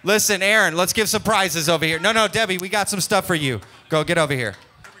great. Listen, Aaron, let's give some prizes over here. No, Debbie, we got some stuff for you. Go, get over here.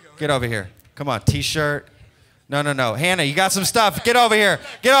 Get over here. Come on, T-shirt. No. Hannah, you got some stuff. Get over here.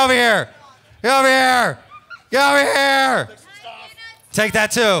 Get over here. Get over here. Get over here. Take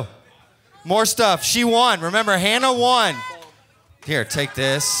that too. More stuff. She won. Remember, Hannah won. Here, take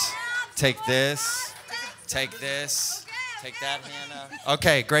this. Take this. Take this. Take that, Hannah.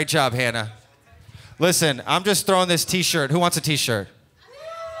 Okay, great job, Hannah. Listen, I'm just throwing this T-shirt. Who wants a T-shirt?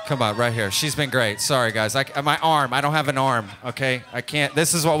 Come on, right here. She's been great. Sorry, guys. My arm. I don't have an arm, okay? I can't.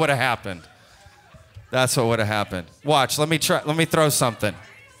 This is what would have happened. That's what would have happened. Watch. Let me try. Let me throw something.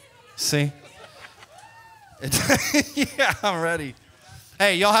 See? Yeah, I'm ready.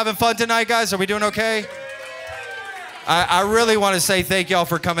 Hey, y'all having fun tonight, guys? Are we doing okay? I really want to say thank y'all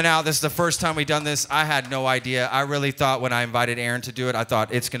for coming out. This is the first time we've done this. I had no idea. I really thought when I invited Aaron to do it, I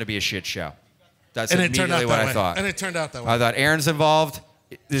thought it's going to be a shit show. That's immediately what I thought. And it turned out that way. I thought Aaron's involved.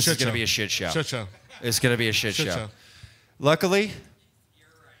 This Shit is going to show. be a shit show. Shit show. It's going to be a shit Shit show. show. Luckily,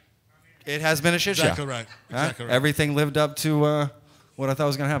 it has been a shit Exactly show. right. Huh? Exactly right. Everything lived up to what I thought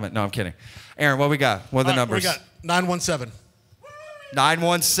was going to happen. No, I'm kidding. Aaron, what we got? What are the All right, numbers? We got 917.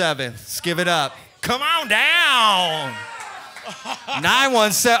 917. Let's give it up. Come on down.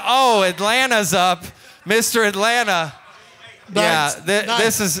 917. Oh, Atlanta's up. Mr. Atlanta.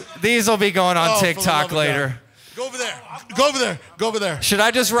 These will be going on TikTok later. Go over there. Go over there. Go over there. Should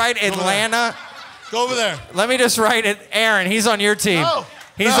I just write Atlanta? Go over there. Let me just write it. Aaron, he's on your team. No.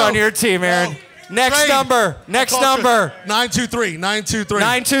 He's on your team, Aaron. No. Next Trade. number. Next number. 923. 923.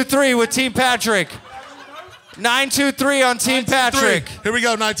 923 with Team Patrick. 923 on Team Patrick. Here we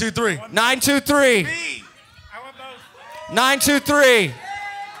go. 923. 923. 923.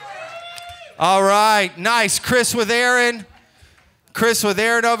 All right. Nice. Chris with Aaron. Chris with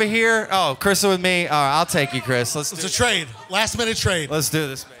Aaron over here. Oh, Chris with me. All right, I'll take you, Chris. It's a trade. Last minute trade. Let's do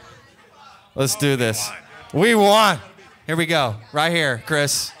this, baby. Let's do this. We won. Here we go. Right here,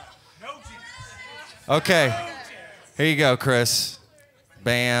 Chris. Okay. Here you go, Chris.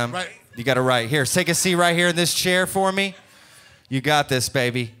 Bam. Right. You got it right. Here, take a seat right here in this chair for me. You got this,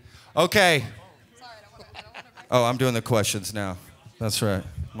 baby. Okay. Oh, I'm doing the questions now. That's right.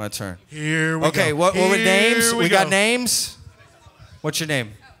 My turn. Here we go. Okay, what were names? Here We go. got names? What's your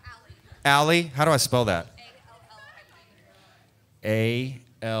name? Allie. How do I spell that? A-L-L-I-E.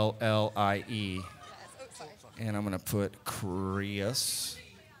 And I'm going to put Chris.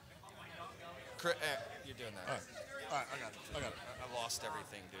 You're doing that. All right, I got it. I lost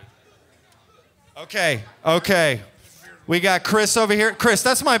everything, dude. Okay. We got Chris over here. Chris,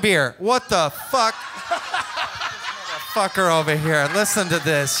 that's my beer. What the fuck? Motherfucker over here. Listen to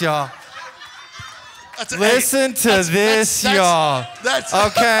this, y'all. Listen to this, y'all.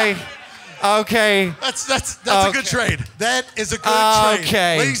 Okay. That's a good trade. That is a good trade.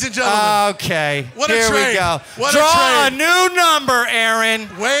 Okay. Ladies and gentlemen. Okay. What a Here trade. we go. What Draw a a trade. new number, Aaron.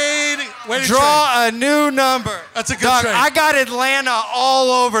 Wait a Draw a new number. That's a good Dog, trade. I got Atlanta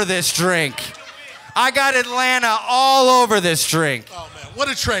all over this drink. Oh, man. What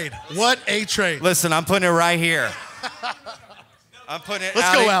a trade. What a trade. Listen, I'm putting it right here. I'm putting it.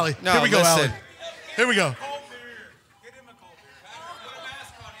 Let's go, Allie. No, Here we go, listen. Allie. Here we go.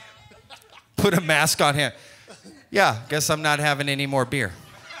 Put a mask on him. Yeah, guess I'm not having any more beer.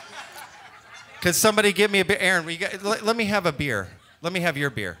 Could somebody give me a beer? Aaron, let me have a beer. Let me have your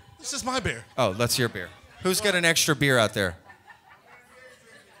beer. This is my beer. Oh, that's your beer. Who's got an extra beer out there?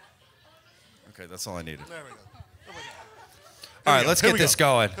 Okay, that's all I needed. There we go. All right, let's get this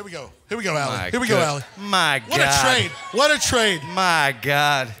going. Here we go. Here we go, Allie. My Here we go, good- Allie. My God. What a trade. What a trade. My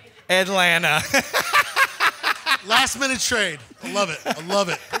God. Atlanta. Last minute trade. I love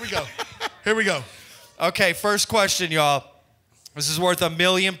it. Here we go. Here we go. Okay, first question, y'all. This is worth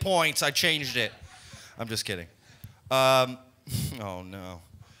 1,000,000 points. I changed it. I'm just kidding. Oh, no.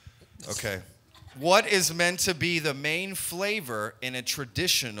 Okay. What is meant to be the main flavor in a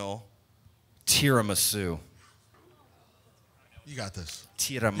traditional tiramisu? You got this.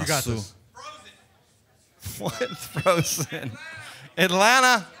 Tiramisu. You got this. What? Frozen.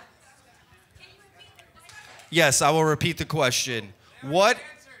 Atlanta? Yes, I will repeat the question. What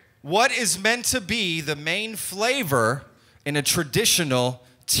is meant to be the main flavor in a traditional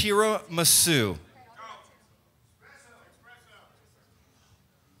tiramisu?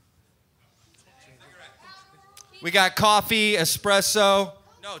 We got coffee, espresso.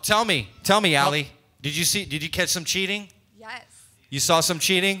 No, tell me, Allie. Did you catch some cheating? Yes. You saw some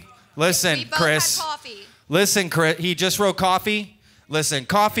cheating? Listen, We both Chris. had coffee. Listen, Chris. He just wrote coffee. Listen,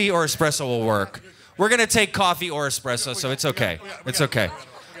 coffee or espresso will work. We're going to take coffee or espresso, so it's okay. It's okay.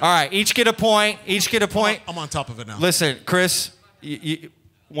 All right, each get a point. I'm on top of it now. Listen, Chris,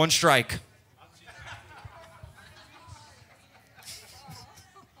 one strike.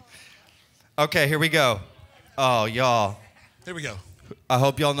 Okay, here we go. Oh, y'all. Here we go. I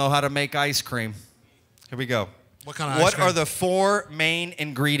hope y'all know how to make ice cream. Here we go. What kind of ice What cream? are the 4 main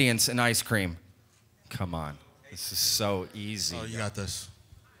ingredients in ice cream? Come on. This is so easy. Oh, you got this.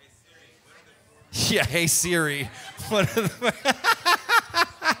 Yeah, hey Siri. What are the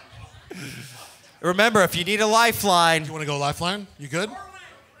Remember, if you need a lifeline. You want to go lifeline? You good?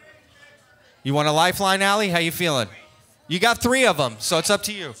 You want a lifeline, Allie? How you feeling? You got 3 of them, so it's up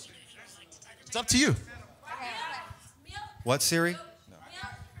to you. It's up to you. What, Siri? No.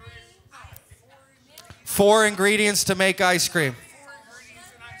 4 ingredients to make ice cream.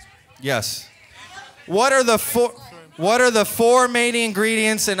 Yes. What are the 4 main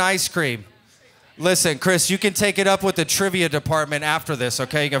ingredients in ice cream? Listen, Chris, you can take it up with the trivia department after this,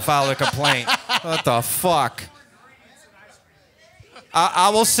 okay? You can file a complaint. What the fuck? I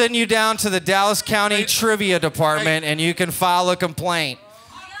will send you down to the Dallas County Trivia Department, and you can file a complaint.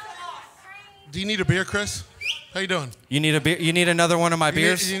 Do you need a beer, Chris? How you doing? You need a beer? You need another one of my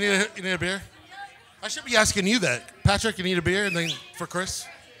beers? You need a beer? I should be asking you that. Patrick, you need a beer? And then for Chris?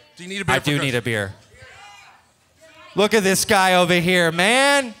 Do you need a beer I for do Chris? need a beer. Look at this guy over here,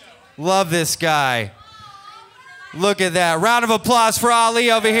 man. Love this guy. Look at that. Round of applause for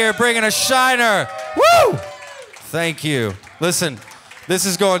Ali over here bringing a shiner. Woo! Thank you. Listen, this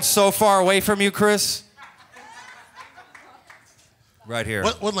is going so far away from you, Chris. Right here.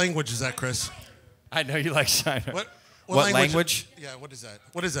 What language is that, Chris? I know you like shiner. What language? Yeah, what is that?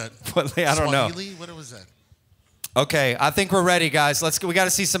 What is that? I don't know. Swahili? What was that? Okay, I think we're ready, guys. We got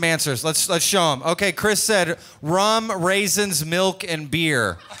to see some answers. Let's show them. Okay, Chris said rum, raisins, milk, and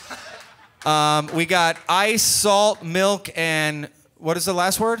beer. We got ice, salt, milk, and what is the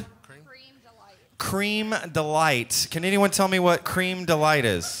last word? Cream delight. Cream delight. Can anyone tell me what cream delight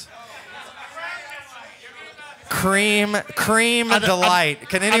is? Cream delight.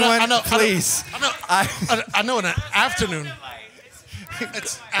 Can anyone please? I know an afternoon.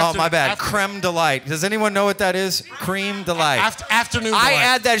 Oh, my bad. Creme delight. Does anyone know what that is? Cream delight. Afternoon I delight.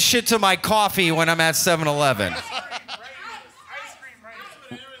 add that shit to my coffee when I'm at 7-Eleven.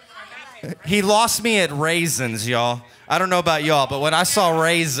 He lost me at raisins, y'all. I don't know about y'all, but when I saw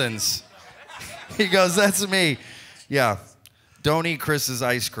raisins, he goes, that's me. Yeah. Don't eat Chris's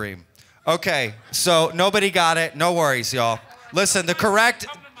ice cream. Okay, so nobody got it. No worries, y'all. Listen, the correct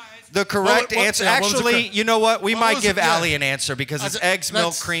answer. Actually, you know what? We might give Allie an answer because it's eggs,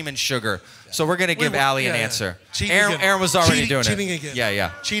 milk, cream, and sugar. So we're gonna give Allie an answer. Aaron was already doing it. Cheating again.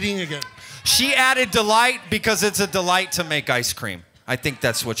 Yeah. Cheating again. She added delight because it's a delight to make ice cream. I think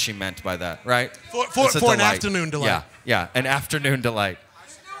that's what she meant by that, right? For an afternoon delight. Yeah, an afternoon delight.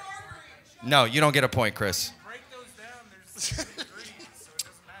 No, you don't get a point, Chris.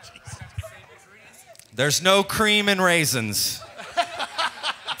 There's no cream in raisins.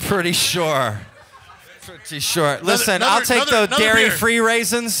 Pretty sure. Listen, I'll take the dairy-free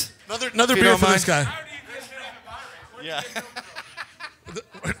raisins. Another beer for this guy. Yeah.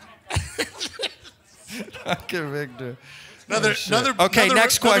 Okay, Victor. Okay,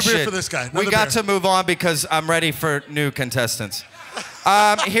 next question. Beer for this guy. We got to move on because I'm ready for new contestants.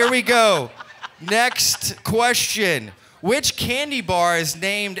 Here we go. Next question. Which candy bar is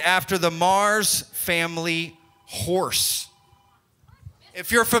named after the Mars family horse?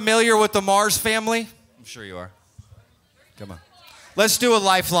 If you're familiar with the Mars family, I'm sure you are. Come on. Let's do a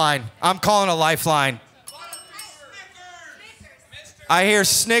lifeline. I'm calling a lifeline. I hear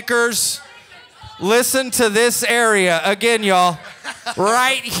Snickers. Listen to this area. Again, y'all.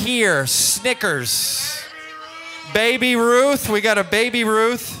 Right here. Snickers. Baby Ruth. We got a Baby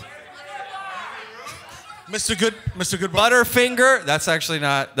Ruth. Mr. Good. Butterfinger. That's actually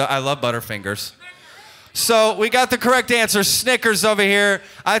not. I love Butterfingers. So we got the correct answer. Snickers over here.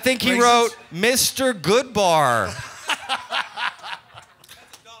 I think he wrote Mr. Goodbar.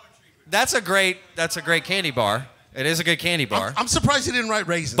 That's a great candy bar. It is a good candy bar. I'm surprised he didn't write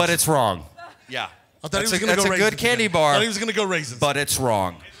raisins. But it's wrong. Yeah. I thought he was going to go raisins. That's a good candy bar. I thought he was going to go raisins. But it's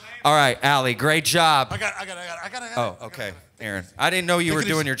wrong. All right, Allie, great job. I got it. Oh, okay. Aaron, I didn't know you were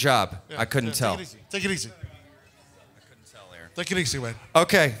doing your job. I couldn't tell. Take it easy. I couldn't tell, Aaron. Take it easy, man.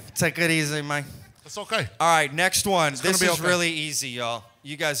 Okay, take it easy, man. It's okay. All right, next one. This is okay. really easy, y'all.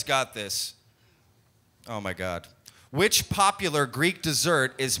 You guys got this. Oh, my God. Which popular Greek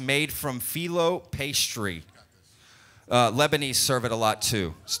dessert is made from phyllo pastry? Lebanese serve it a lot,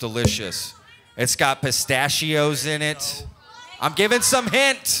 too. It's delicious. It's got pistachios in it. I'm giving some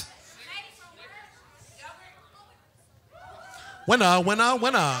hint. Winner.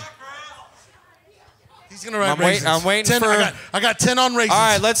 He's going to write raisins. I'm waiting for... I got 10 on raisins. All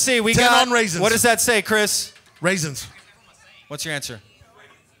right, let's see. We 10 got... on raisins. What does that say, Chris? Raisins. What's your answer?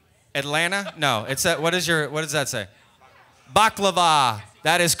 Atlanta? No. It's that. What does that say? Baklava.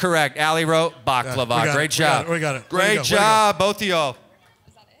 That is correct. Allie wrote baklava. Yeah, Great job. We got it. Great job, both of y'all.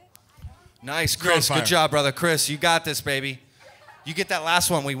 Nice, You're Chris. on fire. Good job, brother. Chris, you got this, baby. You get that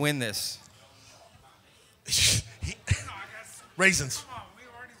last one, we win this. Raisins.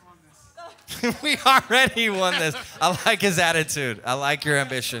 We already won this. I like his attitude. I like your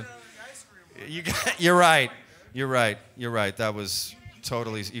ambition. You're right. You're right. You're right. That was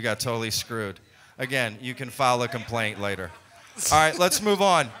totally. You got totally screwed. Again, you can file a complaint later. All right, let's move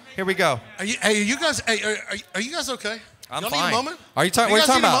on. Here we go. Are you guys okay? I'm Y'all fine. Need a moment? Are you talking? What are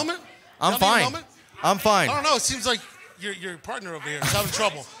you talking about? I'm fine. I'm fine. I don't know. It seems like your partner over here is having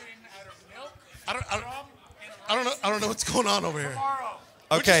trouble. I don't know what's going on over here.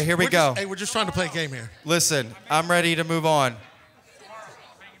 Okay, here we go. We're just trying to play a game here. Listen, I'm ready to move on.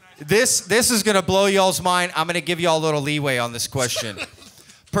 This is gonna blow y'all's mind. I'm gonna give y'all a little leeway on this question.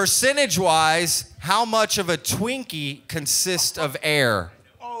 Percentage-wise, how much of a Twinkie consists of air?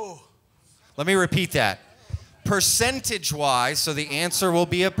 Oh. Let me repeat that. Percentage-wise, so the answer will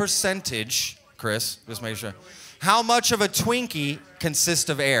be a percentage. Chris, just make sure. How much of a Twinkie consists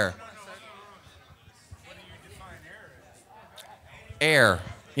of air? Air.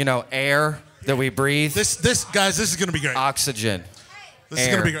 You know, air that we breathe. Guys, this is gonna be great. Oxygen. This is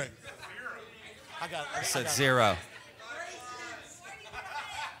gonna be great. I said 0.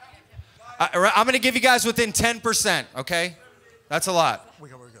 I'm going to give you guys within 10%, okay? That's a lot. We're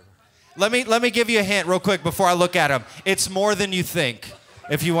good. Let me give you a hint real quick before I look at them. It's more than you think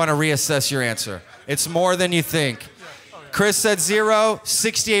if you want to reassess your answer. It's more than you think. Chris said 0,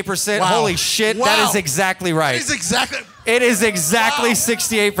 68%. Wow. Holy shit, Wow. that is exactly right. It is exactly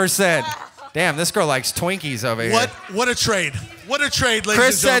 68%. Damn, this girl likes Twinkies over here. What a trade. What a trade, ladies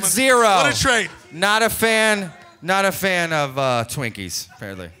Chris and said gentlemen. 0. What a trade. Not a fan of Twinkies,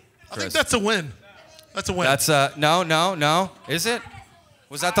 apparently. I think that's a win. That's a win. That's no. Is it?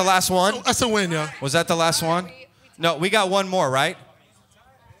 Was that the last one? That's a win, yo. Was that the last one? No, we got one more, right?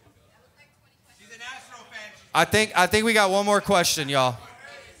 I think we got one more question, y'all.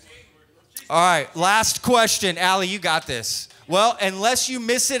 All right, last question. Allie, you got this. Well, unless you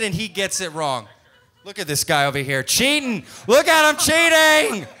miss it and he gets it wrong. Look at this guy over here. Cheating. Look at him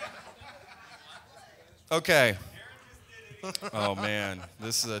cheating. Okay. Oh, man.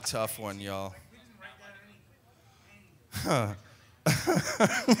 This is a tough one, y'all.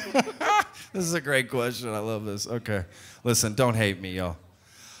 This is a great question. I love this. Okay. Listen, don't hate me, y'all.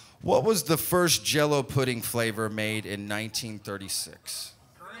 What was the first Jell-O pudding flavor made in 1936?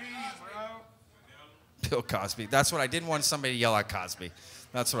 Bill Cosby. That's what I didn't want somebody to yell at Cosby.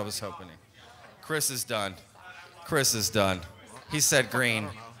 That's what I was hoping. Chris is done. Chris is done. He said green.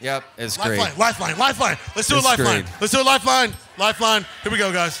 Yep, it's green. Lifeline. Let's do a lifeline. Green. Let's do a lifeline. Lifeline. Here we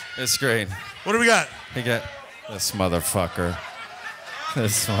go, guys. It's green. What do we got? He got this motherfucker.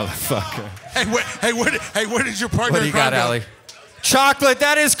 This motherfucker. Hey, where did your partner? What do you got, go? Allie? Chocolate.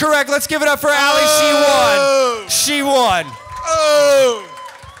 That is correct. Let's give it up for Allie. She won. Oh.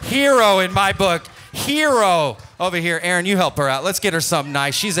 Hero in my book. Hero over here. Aaron, you help her out. Let's get her something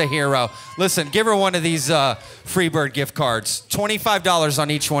nice. She's a hero. Listen, give her one of these Freebird gift cards. $25 on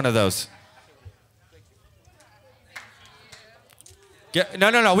each one of those.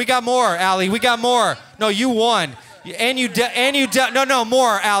 No. We got more, Allie. We got more. No, you won. No,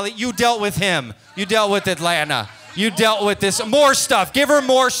 more, Allie. You dealt with him. You dealt with Atlanta. You dealt with this. More stuff. Give her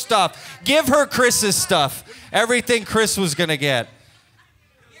more stuff. Give her Chris's stuff. Everything Chris was going to get.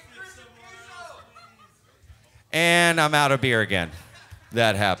 And I'm out of beer again.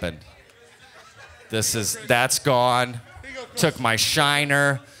 That happened. That's gone. Took my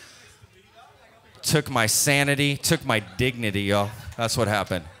shiner. Took my sanity. Took my dignity, y'all. That's what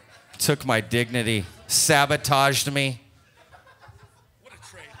happened. Took my dignity. Sabotaged me. What a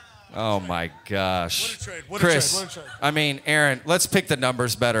trade. Oh my gosh. What a trade. Chris, What a trade. I mean, Aaron, let's pick the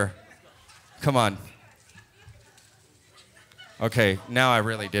numbers better. Come on. Okay, now I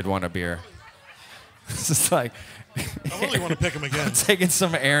really did want a beer. This is like... I really want to pick him again. I'm taking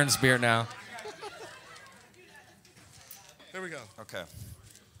some of Aaron's beer now. There we go. Okay.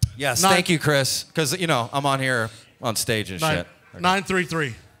 Yes, thank you, Chris. Because, you know, I'm on here on stage and shit.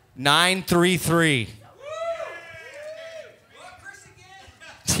 933. 933.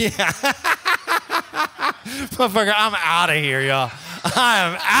 Yeah. Motherfucker, I'm out of here, y'all.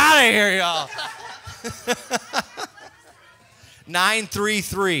 I'm out of here, y'all.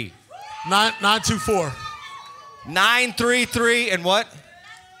 933. 924. 933 and what?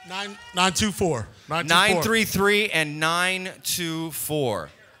 924. 933 and 924.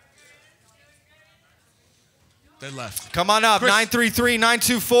 They left. Come on up. Chris. 933,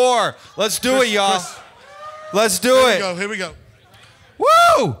 924. Let's do it, y'all. Chris. Let's do it. Here we go.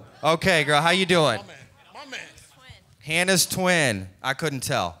 Woo! Okay, girl, how you doing? My man. Hannah's twin. I couldn't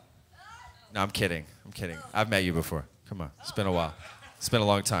tell. No, I'm kidding. I've met you before. Come on. It's been a while. It's been a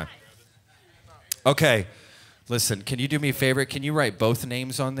long time. Okay. Listen, can you do me a favor? Can you write both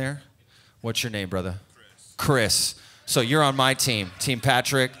names on there? What's your name, brother? Chris. So you're on my team. Team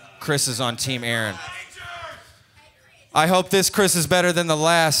Patrick. Chris is on Team Aaron. I hope this Chris is better than the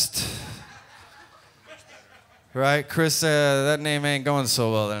last. Right, Chris, that name ain't going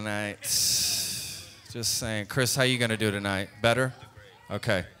so well tonight. Just saying. Chris, how you gonna do tonight? Better?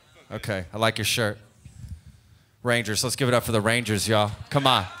 Okay, okay, I like your shirt. Rangers, let's give it up for the Rangers, y'all. Come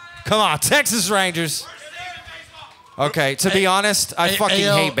on, Texas Rangers. Okay, to be honest, I fucking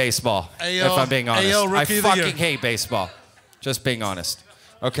hate baseball, if I'm being honest. I fucking hate baseball, just being honest.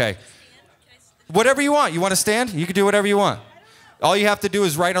 Okay, whatever you want. You want to stand? You can do whatever you want. All you have to do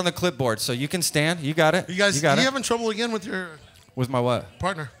is write on the clipboard, so you can stand. You got it. You guys, you got it. You having trouble again with your... With my what?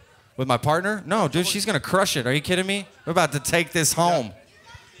 Partner. With my partner? No, dude, she's going to crush it. Are you kidding me? We're about to take this home.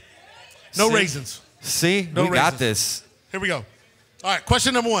 No raisins. See? No we got this. Here we go. All right,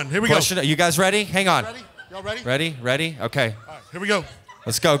 question number 1. Here we go. You guys ready? Hang on. Ready? Y'all ready? Ready? Ready? Okay. All right, here we go.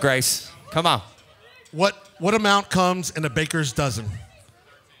 Let's go, Grace. Come on. What amount comes in a baker's dozen?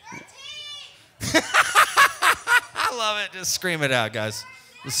 I love it. Just scream it out, guys.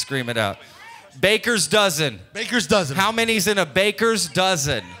 Just scream it out. Baker's dozen. Baker's dozen. How many's in a baker's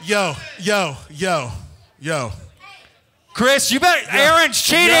dozen? Yo. Chris, you better. Yo. Aaron's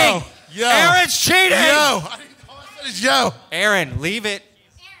cheating. Yo. Aaron's cheating. All I said is yo. Aaron, leave it.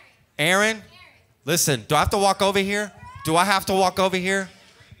 Aaron, listen. Do I have to walk over here?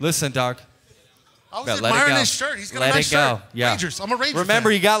 Listen, dog. I was admiring his shirt. He's got a nice shirt. Yeah. Rangers. I'm a Rangers Remember,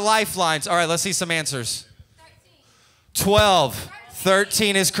 fan. you got lifelines. All right, let's see some answers. 12.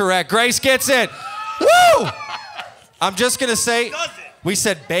 13 is correct. Grace gets it. Woo! I'm just going to say, we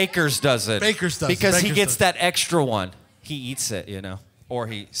said Baker's dozen. Baker's dozen. Because he Baker's gets dozen. that extra one. He eats it, you know, or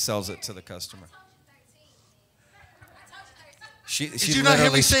he sells it to the customer. She Did you not hear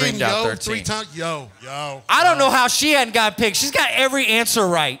literally me saying screamed out yo 13. 3 times? Yo. I don't know how she hadn't got picked. She's got every answer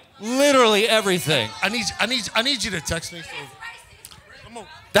right. Literally everything. I need you to text me. Come on.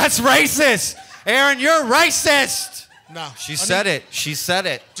 That's racist. Aaron, you're racist. No. She said it. She said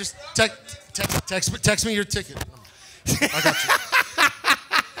it. Just text me your ticket.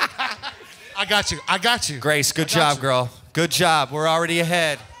 I got you. Grace, good job, girl. Good job. We're already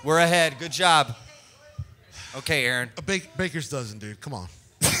ahead. We're ahead. Good job. Okay, Aaron. A baker's dozen, dude. Come on.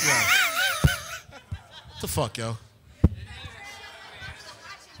 Yeah. What the fuck, yo?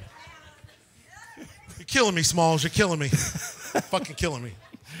 You're killing me, Smalls. You're killing me. Fucking killing me.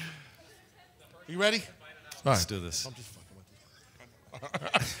 You ready? All Let's do this. I'm just fucking with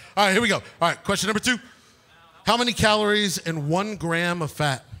you. All right, here we go. All right, question number 2. How many calories in 1 gram of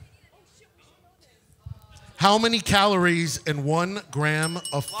fat? How many calories in 1 gram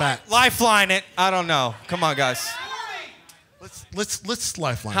of fat? Lifeline it. I don't know. Come on, guys. Let's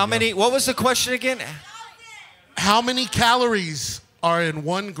lifeline. How many? What was the question again? How many calories are in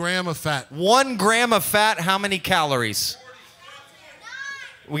 1 gram of fat? 1 gram of fat. How many calories?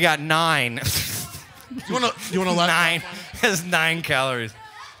 We got 9. You wanna 9? Has 9 calories.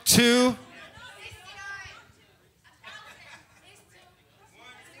 2.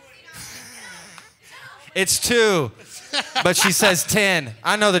 It's 2, but she says 10.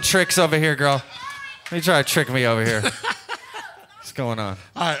 I know the tricks over here, girl. Let me try to trick me over here. What's going on?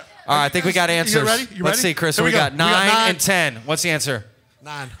 All right. I think we got answers. You ready? Let's see, Chris. Here We got 9 9 and 10. What's the answer?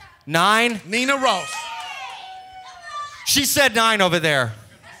 9. 9? Nina Ross. She said 9 over there.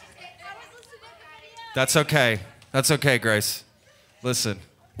 That's okay. That's okay, Grace. Listen,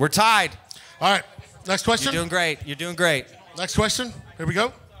 we're tied. All right. Next question. You're doing great. You're doing great. Next question. Here we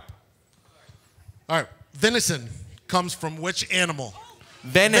go. All right. Venison comes from which animal?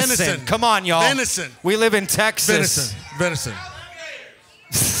 Venison. Come on, y'all. Venison. We live in Texas. Venison.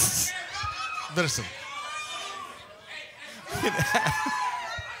 Venison.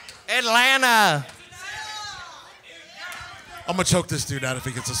 Atlanta. I'm going to choke this dude out if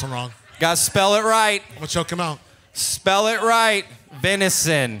he gets this one wrong. Got to spell it right. I'm going to choke him out. Spell it right.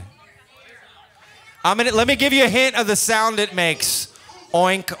 Venison. Let me give you a hint of the sound it makes.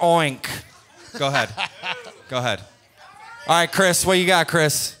 Oink, oink. Go ahead. Go ahead. All right, Chris, what you got,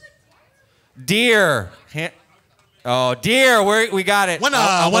 Chris? Deer. Oh, deer. We got it.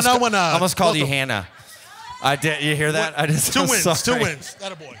 I almost called you Hannah. I did. You hear that? I just. 2 wins. Sorry. 2 wins.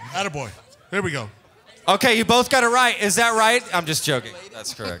 Attaboy. Here we go. Okay, you both got it right. Is that right? I'm just joking.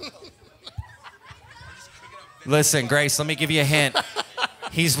 That's correct. Listen, Grace, let me give you a hint.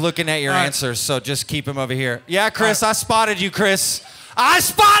 He's looking at your answers, so just keep him over here. Yeah, Chris, I spotted you, Chris. I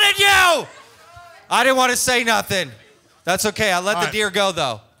spotted you! I didn't want to say nothing. That's okay. I let the deer go,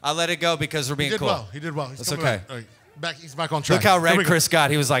 though. I let it go because we're being cool. He did well. He's That's okay. He's back on track. Look how red Chris got.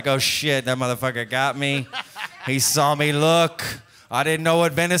 He was like, oh, shit, that motherfucker got me. He saw me look. I didn't know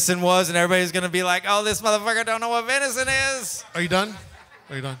what venison was, and everybody's going to be like, oh, this motherfucker don't know what venison is. Are you done?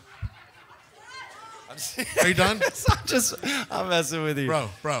 Are you done? Are you done? I'm messing with you.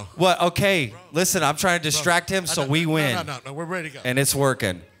 Bro. What? Okay. Listen, I'm trying to distract him so we win. No, we're ready to go. And it's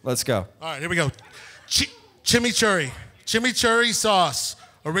working. Let's go. All right, here we go. Chimichurri. Chimichurri sauce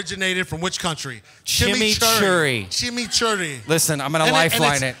originated from which country? Chimichurri. Chimichurri. Listen, I'm going to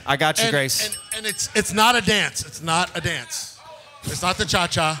lifeline it. I got you, Grace. And it's not a dance. It's not a dance. It's not the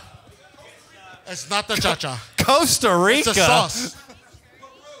cha-cha. It's not the cha-cha. Costa Rica. It's a sauce.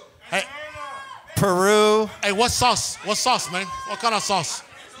 Hey, Peru. hey, what sauce? What sauce, man? What kind of sauce?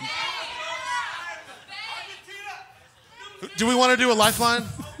 Do we want to do a lifeline?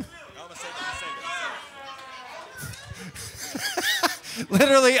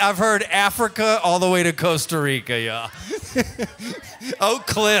 Literally, I've heard Africa all the way to Costa Rica, y'all. Oak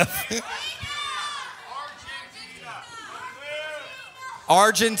Cliff.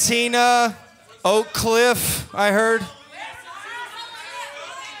 Argentina. Oak Cliff, I heard.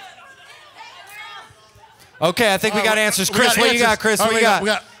 Okay, I think we got answers. Chris, what you got, Chris? What you got? We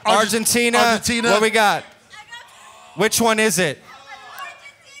got Argentina. What we got? Which one is it?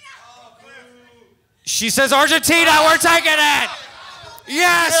 She says Argentina. We're taking it.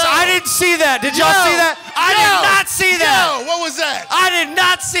 Yes, I didn't see that. Did y'all see that? I did not see that. What was that? I did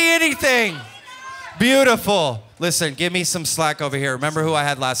not see anything. Beautiful. Listen, give me some slack over here. Remember who I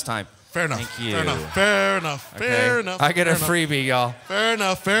had last time. Fair enough. Thank you. Fair enough. Okay. Fair enough. I get a freebie, y'all. Fair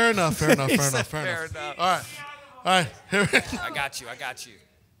enough. Fair enough. Fair enough. All right. Here. I got you.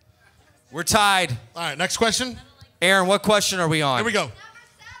 We're tied. All right. Next question. Aaron, what question are we on? Here we go.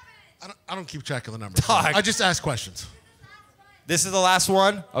 I don't keep track of the numbers. Dog. I just ask questions. This is the last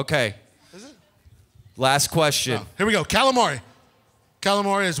one? Okay. Is it? Last question. Oh, here we go. Calamari.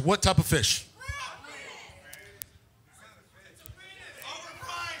 Calamari is what type of fish?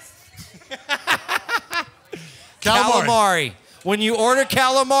 Calamari. When you order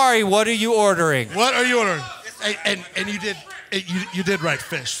calamari, what are you ordering? What are you ordering? And you did right.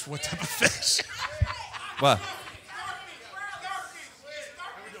 Fish. What type of fish? What?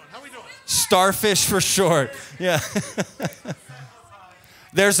 How we doing? Starfish for short. Yeah.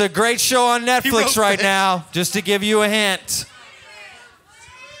 There's a great show on Netflix right now, just to give you a hint.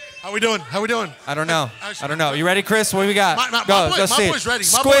 How we doing? I don't know. You ready, Chris? What do we got? My boy's ready.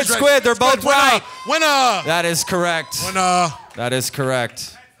 Squid. They're both right. Winner. That is correct. That is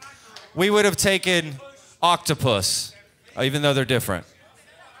correct. We would have taken octopus, even though they're different.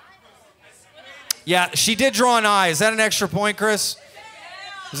 Yeah, she did draw an eye. Is that an extra point, Chris?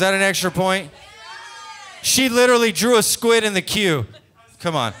 Is that an extra point? She literally drew a squid in the queue.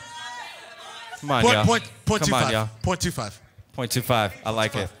 Come on. Y'all. Point Come on, y'all. 0.25. 0.25. I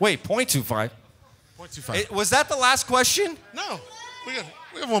like it. Wait, 0.25? 0.25. Was that the last question? No. We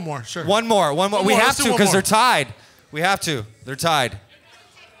have one more. Sure. One more. We have to because they're tied. We have to. They're tied.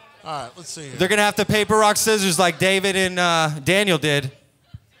 All right, let's see here. They're going to have to paper, rock, scissors like David and Daniel did.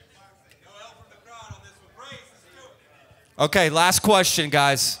 Okay, last question,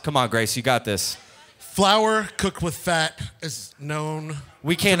 guys. Come on, Grace. You got this. Flour cooked with fat is known.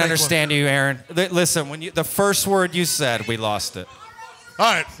 We can't understand you, Aaron. Listen, the first word you said, we lost it.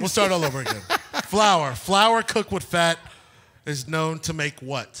 All right, we'll start all over again. Flour. Flour cooked with fat is known to make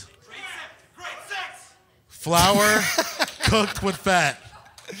what? Flour cooked with fat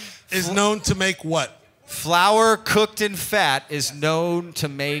is known to make what? Flour cooked in fat is known to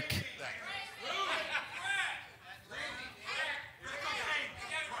make...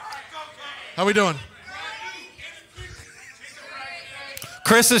 How we doing?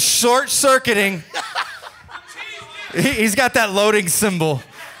 Chris is short-circuiting. He's got that loading symbol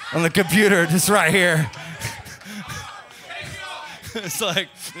on the computer just right here. It's like...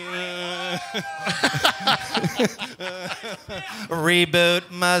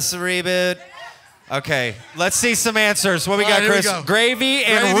 Reboot, must reboot. Okay, let's see some answers. What we got, Chris? Gravy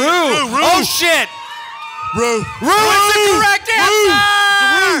and roux. Oh, shit! Roux. Roux is the correct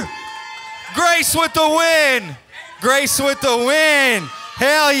answer! Grace with the win. Grace with the win.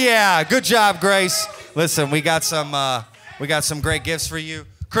 Hell yeah. Good job, Grace. Listen, we got some great gifts for you.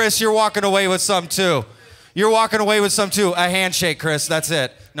 Chris, you're walking away with some too. A handshake, Chris. That's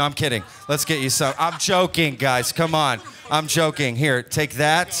it. No, I'm kidding. Let's get you some. I'm joking, guys. Come on. I'm joking. Here, take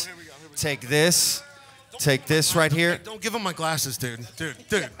that. Take this. Take this right here. Don't give him my glasses, dude. Dude,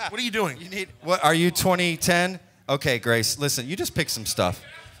 what are you doing? What are you 2010? Okay, Grace. Listen, you just pick some stuff.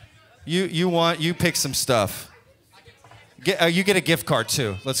 You pick some stuff. You get a gift card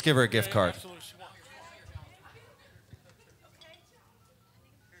too. Let's give her a gift card.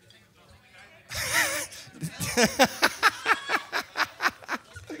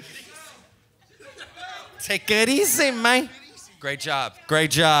 Take it easy, man. Great job. Great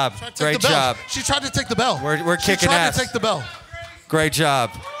job. Great job. She tried to take the bell. We're kicking She tried ass. to take the bell. Great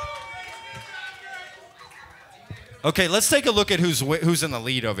job. Okay, let's take a look at who's in the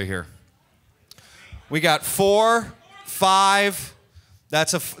lead over here. We got 4, 5.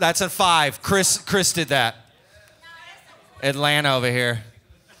 That's a 5. Chris did that. Atlanta over here.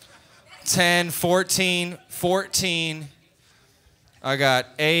 10, 14, 14. I got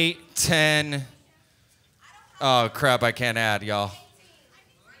 8, 10. Oh, crap, I can't add, y'all.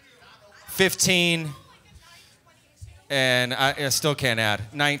 15. And I still can't add.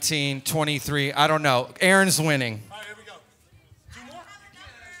 19, 23. I don't know. Aaron's winning. All right, here we go. 2 more?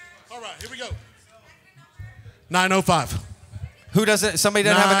 All right, here we go. 905. Who doesn't? Somebody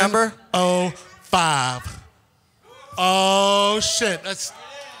doesn't have a number? 905. Oh, shit. That's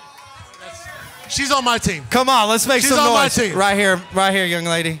she's on my team. Come on, let's make She's some on my noise. team. Right here, young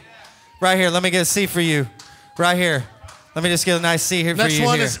lady. Right here. Let me get a seat for you. Right here. Let me just get a nice seat here Next for you.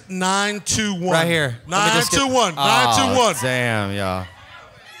 one here. is 921. Right here. 921. 921. Damn, y'all.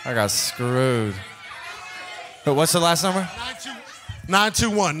 I got screwed. But what's the last number?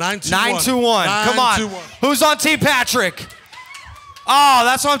 921. 921. 921. Come on. 921. Who's on Team Patrick? Oh,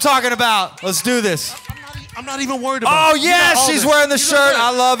 that's what I'm talking about. Let's do this. I'm not even worried about Oh, yes, she's wearing the shirt.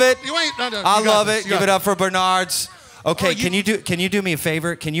 I love it. You ain't. No, I love it. Give it up for Bernard's. Okay, Oh, can you do me a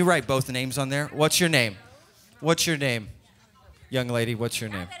favor? Can you write both names on there? What's your name? What's your name? Young lady, what's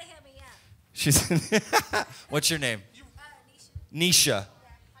your name? She's What's your name? Nisha.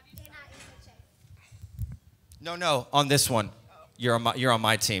 No, on this one. You're on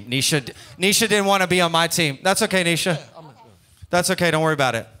my team. Nisha didn't want to be on my team. That's okay, Nisha. That's okay, don't worry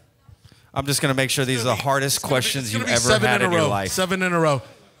about it. I'm just going to make sure these are the hardest questions you've ever had in your life. 7 in a row.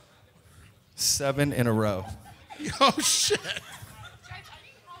 7 in a row. Oh, shit.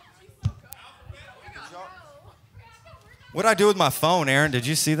 What'd I do with my phone, Aaron? Did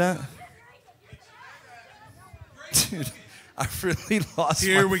you see that? Dude, I really lost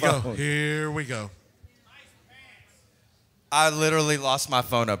Here my we phone. go. Here we go. I literally lost my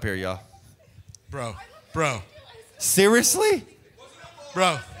phone up here, y'all. Bro. Seriously?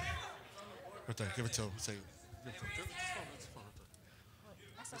 Right there. Give it to him. Say,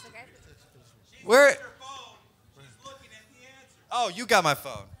 Where? Oh, you got my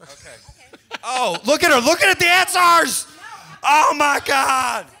phone. Okay. Oh, look at her looking at the answers. Oh, my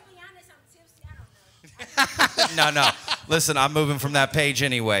God. No. Listen, I'm moving from that page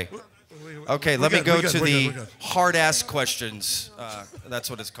anyway. Okay, let me go to the hard-ass questions. That's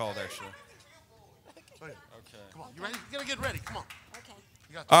what it's called, actually. Okay. Come on. You ready? You got to get ready. Come on. Okay.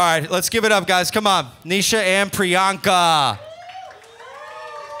 All right, let's give it up, guys. Come on. Nisha and Priyanka.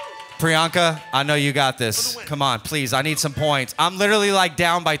 Priyanka, I know you got this. Come on, please. I need some points. I'm literally like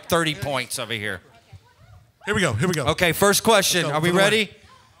down by 30 points over here. Here we go. Okay, first question. Are we ready?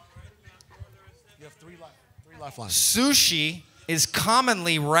 You have 3 lifelines. Sushi is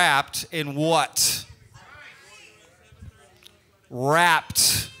commonly wrapped in what?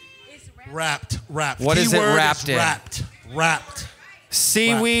 Wrapped. Wrapped. What is it Keyword wrapped in? Wrapped.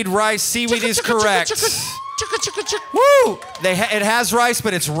 Seaweed, rice. Seaweed is correct. Woo! It has rice,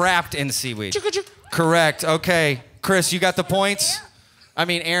 but it's wrapped in seaweed. Correct. Okay. Chris, you got the points? I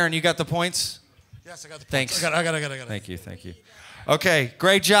mean, Aaron, you got the points? Yes, I got the Thanks. I got it. Thank you. Okay,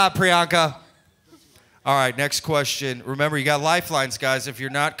 great job, Priyanka. All right, next question. Remember, you got lifelines, guys. If you're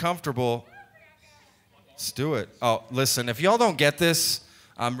not comfortable, let's do it. Oh, listen, if y'all don't get this,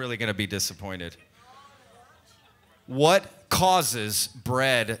 I'm really going to be disappointed. What causes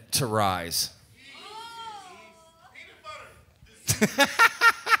bread to rise?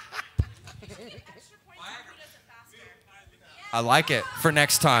 I like it for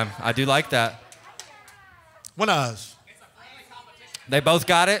next time. I do like that. Winners. They both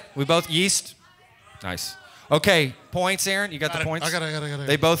got it? We both yeast? Nice. Okay, points, Aaron? You got the points? I got it.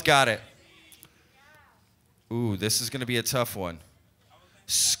 They both got it. Ooh, this is going to be a tough one.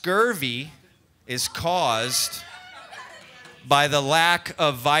 Scurvy is caused by the lack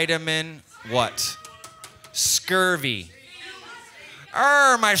of vitamin what? Scurvy.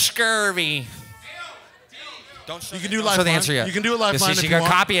 My scurvy. Don't show You can do don't show the lifeline. answer yet. You can do a lifeline She if got you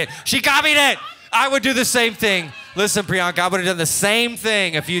want. copy it. She copied it. I would do the same thing. Listen, Priyanka, I would have done the same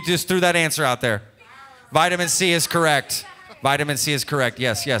thing if you just threw that answer out there. Vitamin C is correct. Vitamin C is correct.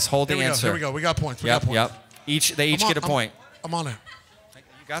 Yes. Hold the answer. Here we go. We got points. Yep. They each get a point. I'm on it. You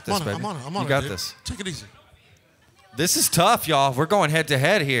got this, baby. I'm on it. You got dude. this. Take it easy. This is tough, y'all. We're going head to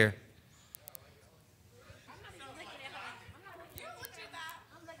head here.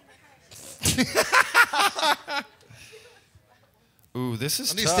 Ooh, this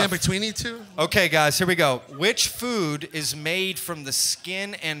is I need to tough. stand between you two. Okay, guys, here we go. Which food is made from the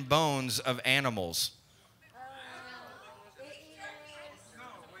skin and bones of animals?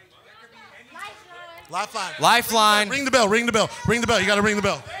 Lifeline. Lifeline. Ring the bell. Ring the bell. Ring the bell. You got to ring the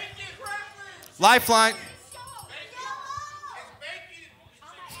bell. Lifeline.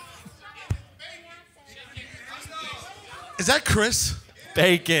 Is that Chris?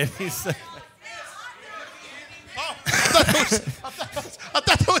 Bacon. He said. I thought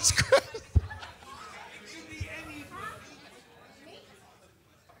that was Chris.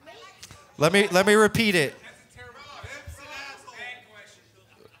 Let me repeat it.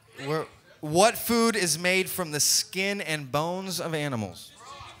 What food is made from the skin and bones of animals?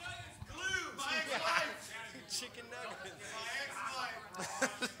 Chicken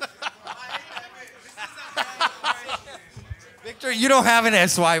Victor, you don't have an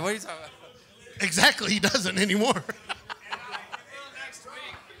SY. What are you talking about? Exactly. He doesn't anymore.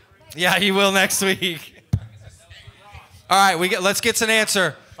 Yeah, he will next week. All right, let's get an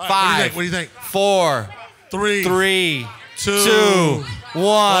answer. All right, 5. what do you think? 4. 3. 3. 2. 2. 1.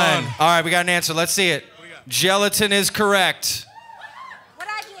 One. All right, we got an answer. Let's see it. Gelatin is correct. What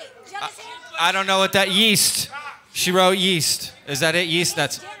I get? Jealousy? I don't know what that yeast. She wrote yeast. Is that it? Yeast?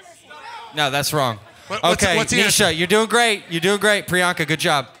 No, that's wrong. What's Okay, the answer? Nisha, you're doing great. You're doing great. Priyanka, good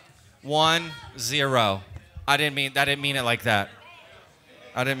job. 1-0. I didn't mean it like that.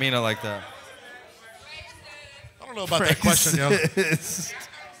 I didn't mean it like that. I don't know about that question, yo.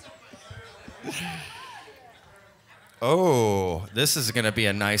 Oh, this is going to be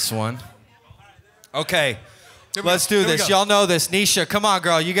a nice one. Okay, let's do Here we this. go. Y'all know this. Nisha, come on,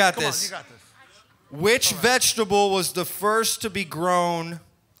 girl. You got Come on, this. you got this. Which vegetable was the first to be grown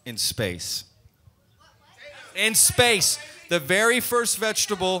in space? In space. The very first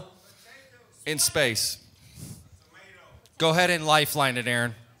vegetable in space. Go ahead and lifeline it,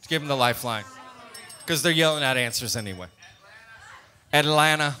 Aaron. Give him the lifeline. Because they're yelling out answers anyway.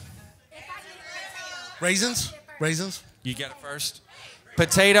 Atlanta. Raisins? Raisins? You get it first.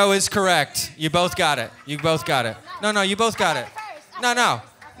 Potato is correct. You both got it. You both got it. No, you both got it.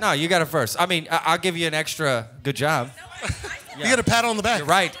 No, you got it first. I mean, I'll give you an extra good job. You get a pat on the back. You're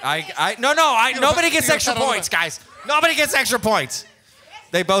right. Nobody gets you extra gotta pat on the points, guys. Nobody gets extra points.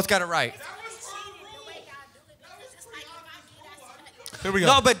 They both got it right. Here we go.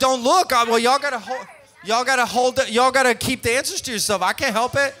 No, but don't look. Well, y'all gotta hold it. Y'all gotta keep the answers to yourself. I can't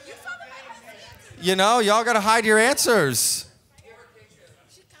help it. You know, y'all gotta hide your answers.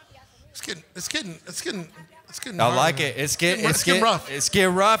 It's getting I hard. like it. It's getting rough. It's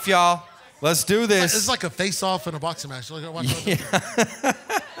getting rough, y'all. Let's do this. It's like a face-off in a boxing match.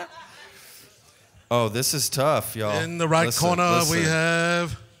 Oh, this is tough, y'all. In the right corner, we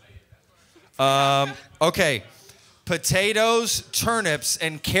have... Okay. Potatoes, turnips,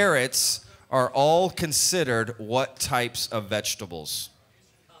 and carrots are all considered what types of vegetables?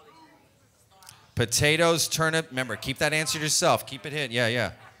 Potatoes, turnip. Remember, keep that answer to yourself. Keep it hidden.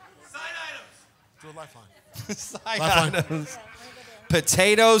 Yeah. Do a lifeline. Side items.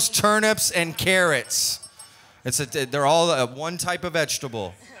 Potatoes, turnips, and carrots. They're all one type of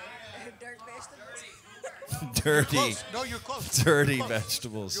vegetable. Dirty. Close. No, you're close. Dirty Close.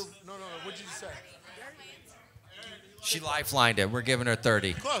 vegetables. No. What did you say? She lifelined it. We're giving her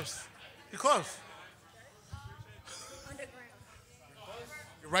 30. Close. You're close.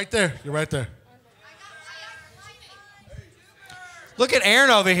 You're right there. You're right there. Look at Aaron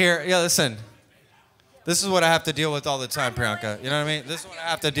over here. Yeah, listen. This is what I have to deal with all the time, Priyanka. You know what I mean? This is what I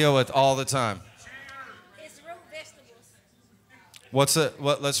have to deal with all the time. It's root vegetables. What's it?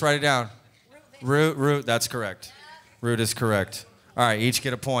 What? Let's write it down. Root. That's correct. Root is correct. All right, each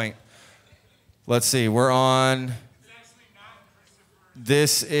get a point. Let's see. We're on.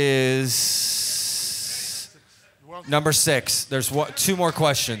 This is number 6. There's 2 more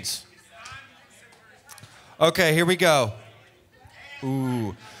questions. Okay, here we go.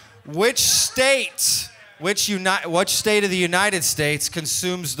 Ooh. Which state of the United States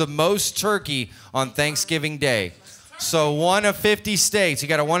consumes the most turkey on Thanksgiving Day? So 1 of 50 states, you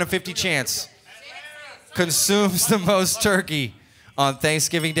got a 1 of 50 chance, consumes the most turkey on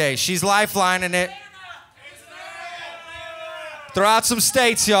Thanksgiving Day. She's lifelining it. Throw out some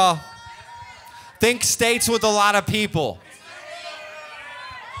states, y'all. Think states with a lot of people.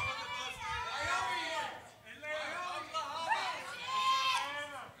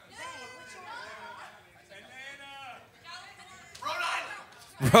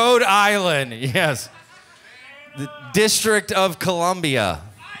 Rhode Island, yes. The District of Columbia,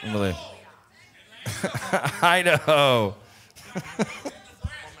 I believe.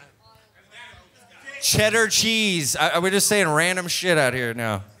 Cheddar cheese. We're just saying random shit out here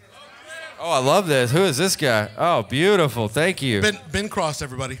now. Oh, I love this. Who is this guy? Oh, beautiful. Thank you. Ben Cross,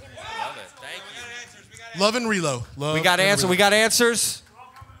 everybody. Love it. Thank you. Love and reload. We got answers. We got answers.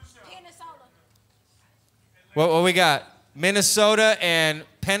 What we got? Minnesota and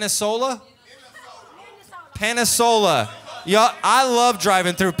Pensacola? Pensacola. Y'all, I love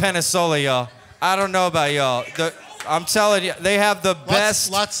driving through Pensacola, y'all. I don't know about y'all. I'm telling you, they have the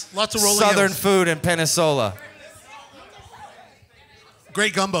best lots of rolling southern hills. food in Pensacola.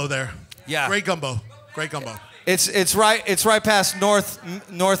 Great gumbo there. Yeah. Great gumbo. Great gumbo. It's right past North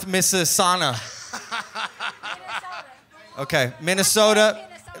Mississauga. Okay, Minnesota.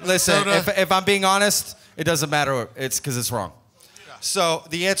 Listen, if I'm being honest, it doesn't matter. It's because it's wrong. So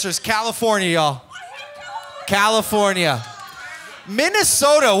the answer is California, y'all. California.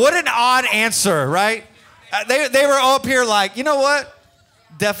 Minnesota, what an odd answer, right? They were up here like, you know what?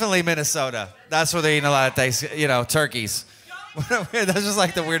 Definitely Minnesota. That's where they eat a lot of turkeys. That's just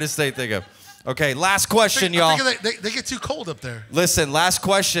like the weirdest thing to think of. Okay, last question, y'all. I think they get too cold up there. Listen, last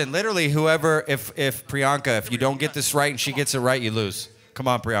question. Literally, whoever, if Priyanka, if you don't get this right and she gets it right, you lose. Come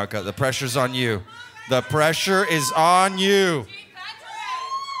on, Priyanka. The pressure's on you. The pressure is on you.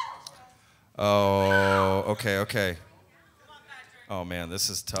 Oh, okay. Oh, man, this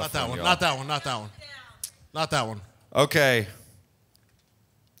is tough. Not that one. Y'all. Not that one. Okay.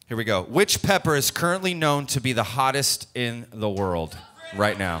 Here we go. Which pepper is currently known to be the hottest in the world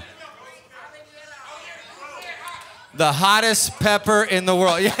right now? The hottest pepper in the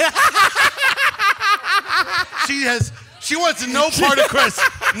world. She wants no part of Chris.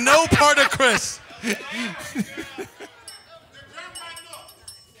 No part of Chris.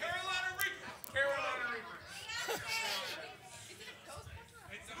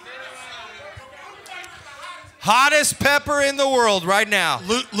 Hottest pepper in the world right now.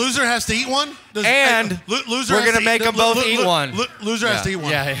 Loser has to eat one? Loser we're going to make them both eat one. Loser has to eat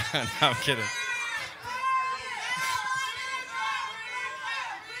one. Yeah. No, I'm kidding.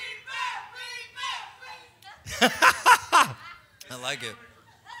 I like it.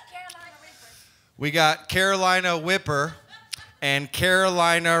 We got Carolina Whipper and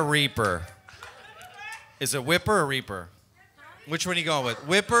Carolina Reaper. Is it Whipper or Reaper? Which one are you going with?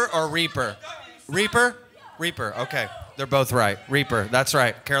 Whipper or Reaper? Reaper? Reaper. Okay. They're both right. Reaper. That's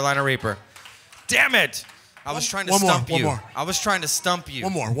right. Carolina Reaper. Damn it. I was trying to stump you. One more. I was trying to stump you.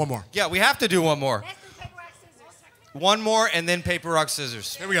 One more. Yeah, we have to do one more. One more and then paper, rock,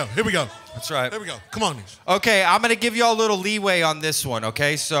 scissors. Here we go. That's right. Here we go. Come on. Okay, I'm going to give you all a little leeway on this one,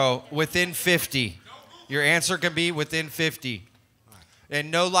 okay? So within 50. Your answer can be within 50. And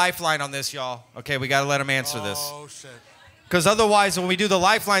no lifeline on this, y'all. Okay, we got to let them answer this. Oh, shit. Because otherwise, when we do the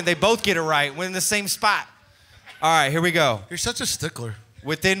lifeline, they both get it right. We're in the same spot. All right, here we go. You're such a stickler.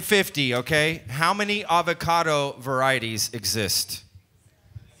 Within 50, okay? How many avocado varieties exist?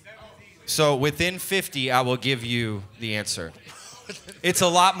 So within 50, I will give you the answer. It's a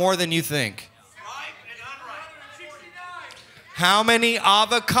lot more than you think. How many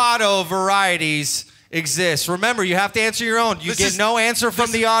avocado varieties exist? Remember, you have to answer your own. You get no answer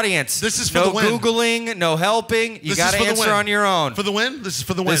from the audience. This is for the win. No Googling, no helping. You got to answer on your own. For the win? This is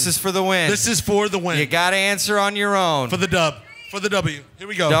for the win. This is for the win. This is for the win. You got to answer on your own. For the dub. For the W. Here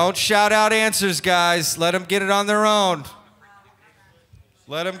we go. Don't shout out answers, guys. Let them get it on their own.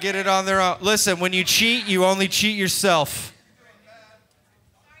 Let them get it on their own. Listen, when you cheat, you only cheat yourself.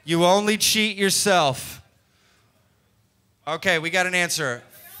 You only cheat yourself. Okay, we got an answer.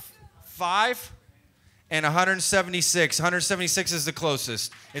 5 and 176. 176 is the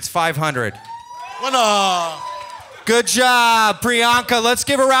closest. It's 500. Good job, Priyanka. Let's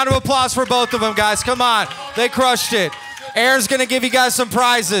give a round of applause for both of them, guys. Come on. They crushed it. Aaron's going to give you guys some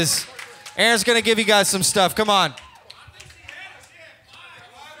prizes. Aaron's going to give you guys some stuff. Come on.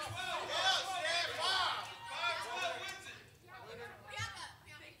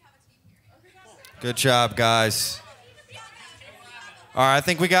 Good job, guys. All right, I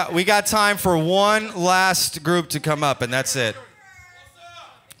think we got time for one last group to come up, and that's it.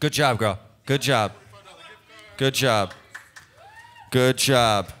 Good job, girl. Good job. Good job. Good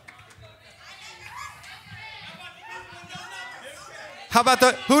job. How about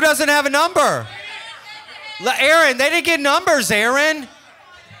who doesn't have a number? Aaron, they didn't get numbers, Aaron.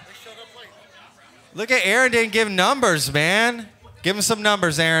 Look at Aaron didn't give numbers, man. Give him some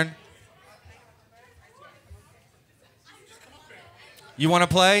numbers, Aaron. You want to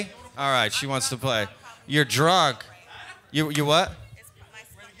play? All right, she wants to play. You're drunk. You what?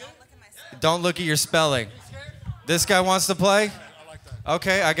 Don't look at your spelling. This guy wants to play?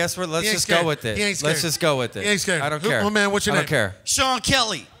 Okay, I guess let's just go with it. He ain't scared. Let's just go with it. He ain't scared. I don't care. Man, what's your name? I don't care. Sean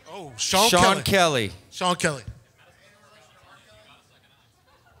Kelly. Oh, Sean Kelly. Sean Kelly.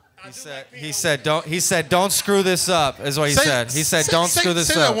 He said don't screw this up is what he said. He said don't screw this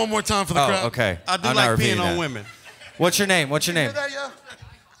up. Say that one more time for the crowd. Okay. I do I'm like not repeating peeing on that. women. What's your name? What's your name? Hear that, yo?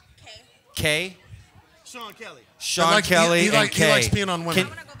 K? Sean Kelly. Sean Kelly and K. He likes peeing on women. I'm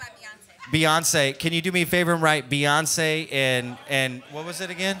gonna go by Beyonce. Beyonce. Can you do me a favor and write Beyonce and what was it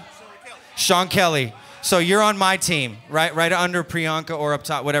again? Sean Kelly. So you're on my team, right under Priyanka or up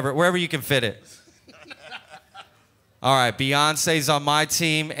top, whatever, wherever you can fit it. All right, Beyonce's on my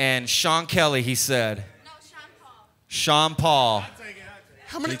team, and Sean Kelly, he said. No, Sean Paul. Sean Paul.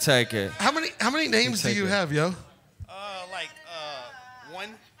 How many? You take it. How many names do you have, yo?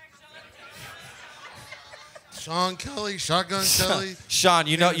 One. Sean Kelly, Shotgun Kelly. Sean,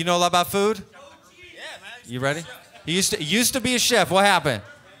 you know a lot about food? Yeah, man. You ready? You used to be a chef. What happened?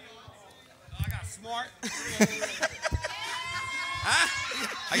 I got smart. Huh?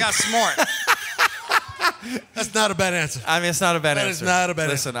 I got smart. That's not a bad answer. I mean, it's not a bad answer. That is not a bad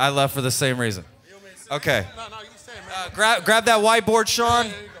answer. Listen, I left for the same reason. Okay. No, you say it, man. Grab that whiteboard, Sean,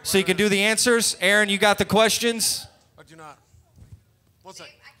 so you can do the answers. Aaron, you got the questions? I do not. What's that?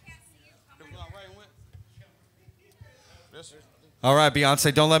 All right,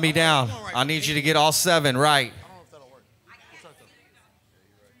 Beyonce, don't let me down. I need you to get all 7 right.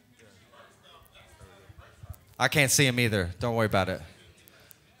 I can't see him either. Don't worry about it.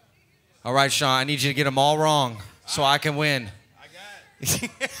 All right, Sean, I need you to get them all wrong so I can win. I got it.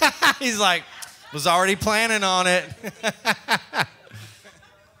 He's like, was already planning on it.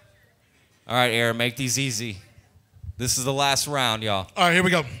 All right, Aaron, make these easy. This is the last round, y'all. All right, here we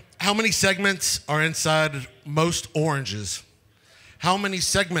go. How many segments are inside most oranges? How many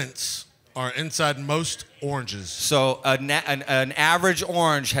segments are inside most oranges? So an average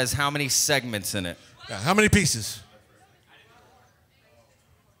orange has how many segments in it? Yeah, how many pieces?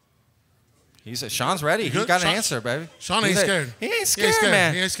 He said, Sean's ready. He good? got an Sean- answer, baby. Sean ain't scared. He ain't scared,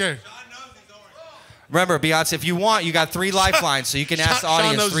 man. He ain't scared. Remember, Beyonce, if you want, you got 3 lifelines, so you can ask the Sean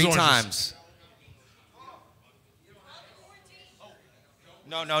audience knows 3 his oranges. times.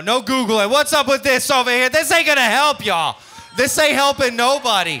 No Google it. What's up with this over here? This ain't gonna help y'all. This ain't helping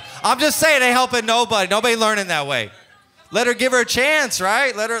nobody. I'm just saying, ain't helping nobody. Nobody learning that way. Give her a chance,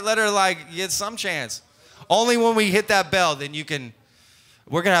 right? Let her like get some chance. Only when we hit that bell, then you can.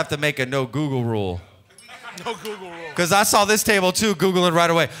 We're gonna have to make a no Google rule. No Google rule. Because I saw this table too, Googling right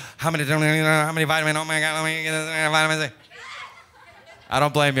away. How many vitamins? Oh my God, how many vitamins? I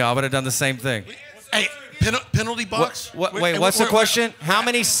don't blame you. I would have done the same thing. Hey, penalty box? Wait, what's the question? How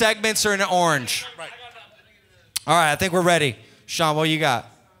many segments are in an orange? Right. All right, I think we're ready. Sean, what you got?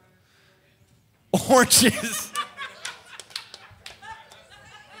 Oranges.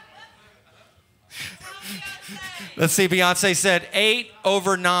 Let's see, Beyonce said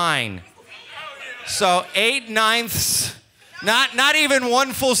 8/9. So 8/9, not even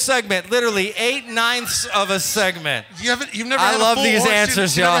one full segment, literally 8/9 of a segment. You've never I had love a full these orange?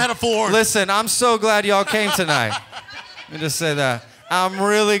 answers, You've y'all. never had a full orange? Listen, I'm so glad y'all came tonight. Let me just say that. I'm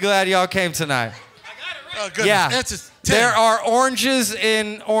really glad y'all came tonight. Oh, goodness. Yeah, Answer's 10. there are oranges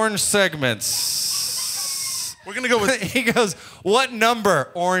in orange segments. We're going to go with... He goes, what number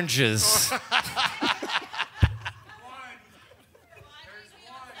oranges?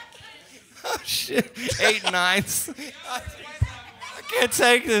 Oh, shit. 8/9. I can't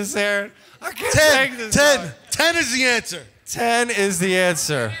take this, Aaron. I can't take this. 10. 10 is the answer. 10 is the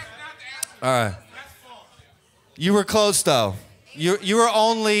answer. All right. You were close, though. You were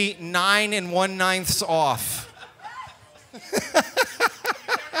only 9 1/9 off.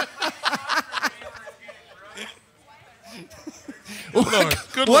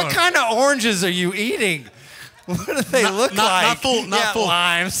 Good What Lord. kind of oranges are you eating? What do they look like? Not full. Not Yeah, full.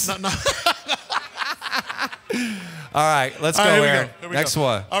 limes. No. All right, let's All go, right, here we Aaron. go. Here we Next go.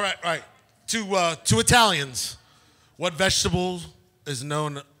 one. All right. To Italians, what vegetable is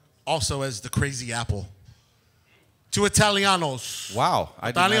known also as the crazy apple? To Italianos, Wow,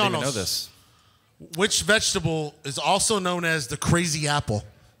 I did not even Italianos. know this. which vegetable is also known as the crazy apple?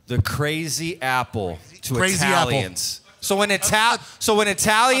 The crazy apple to Crazy apple. Italians. So when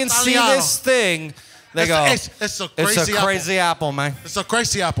Italians see Italiano. this thing, they go, It's a crazy apple. crazy apple, man. It's a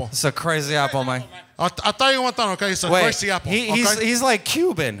crazy apple. It's a crazy apple, man. I'll tell you one thing, okay? It's a Wait, crazy apple. Okay? he's like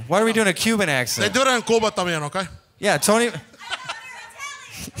Cuban. Why are we doing a Cuban They accent? do that in Cuba también, okay? Yeah, Tony.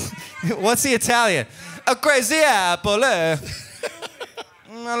 What's the Italian? A crazy apple, eh?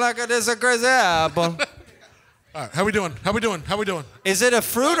 I like it. It's a crazy apple. All right, how we doing? Is it a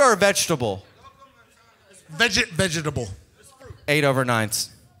fruit or a vegetable? Vegetable. 8/9.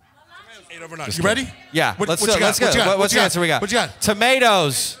 8/9. You ready? Yeah, What let's you go. got? Let's go. What you got? What's the answer we got? What you got?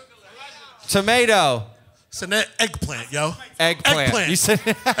 Tomatoes. Tomato. It's an eggplant, yo. Eggplant. You said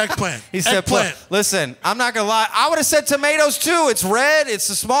eggplant. He said eggplant. Listen, I'm not gonna lie. I would have said tomatoes too. It's red. It's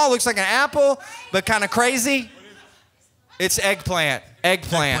small. Looks like an apple, but kind of crazy. It's eggplant.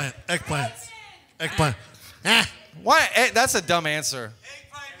 Eggplant. Eggplant. Ah. Why? That's a dumb answer.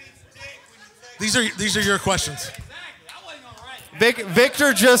 These are your questions.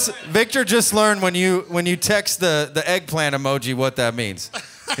 Victor just learned when you text the eggplant emoji what that means.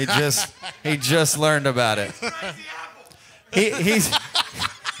 He just learned about it. He's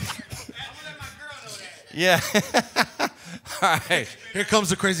yeah. All right. Here comes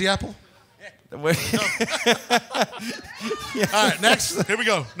the crazy apple. Yeah. All right, next. Here we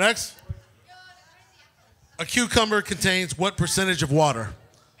go. Next. A cucumber contains what percentage of water?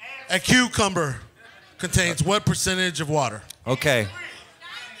 A cucumber contains what percentage of water? Okay.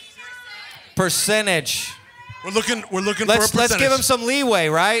 Percentage. We're looking for a percentage. Let's give him some leeway,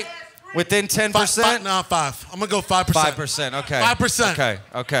 right? Within 10%? No, 5. I'm gonna go 5%. 5%. Okay. 5%.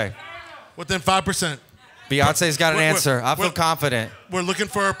 Okay. Within 5%. Beyonce's got an answer. I feel confident. We're looking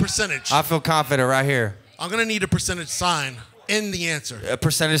for a percentage. I feel confident right here. I'm gonna need a percentage sign in the answer. A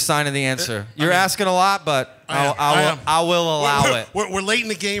percentage sign in the answer. You're asking a lot, but I will allow it. We're late in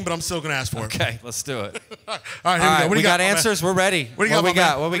the game, but I'm still gonna ask for it. Okay, let's do it. All right, here we go. What do you got? Answers? We're ready. What do you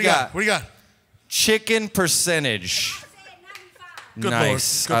got? What we got? What do you got? Chicken percentage. Good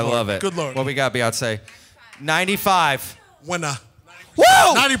nice. Lord. I love it. Good Lord. What we got, Beyonce? 95. Winner. Woo!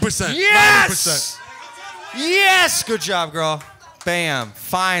 90%. Yes! 90%. Yes! Good job, girl. Bam.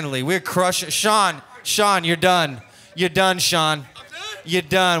 Finally. We're crushing. Sean, you're done. You're done, Sean. I'm done? You're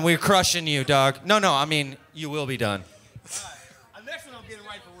done. We're crushing you, dog. No, I mean, you will be done. Next one I'm getting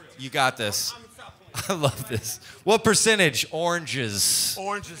right for real. You got this. I love this. What percentage? Oranges.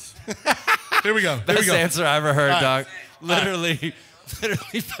 Oranges. Here we go. Best answer I ever heard, dog. Right.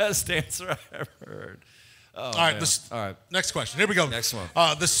 Literally best answer I ever heard. Oh, all right. Next question. Here we go. Next one.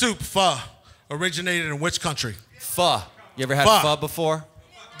 The soup pho originated in which country? Pho. You ever had pho before?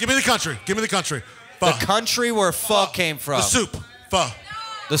 Give me the country. Pho. The country where pho came from. The soup. Pho.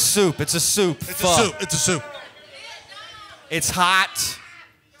 The soup. It's a soup. It's a soup. It's hot.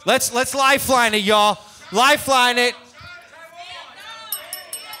 Let's lifeline it, y'all. Lifeline it.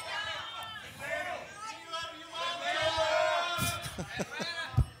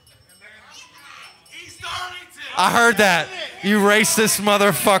 I heard that. You racist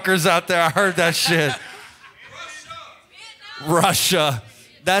motherfuckers out there. I heard that shit. Russia.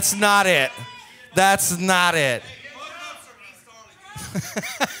 That's not it.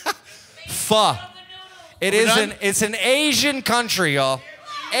 Pho. It's an Asian country, y'all.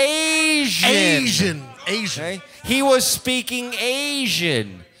 Asian. Okay? He was speaking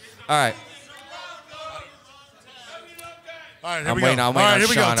Asian. All right. Here we go. I'm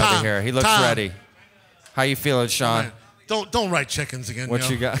waiting on Sean over here. He looks ready. How you feeling, Sean? Don't write chickens again. What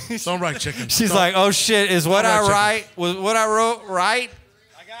you got? Don't write chickens. She's like, oh shit, is what I write? Was what I wrote right?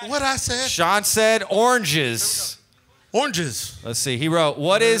 What I said? Sean said oranges. Oranges. Let's see. He wrote,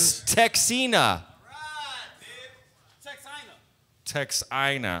 what is Texina?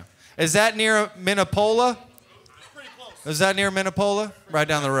 Texina. Is that near Minnepola? Pretty close. Is that near Minnepola? Right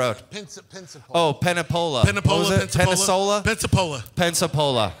down the road. Pensacola. Oh, Pensacola. Pensacola.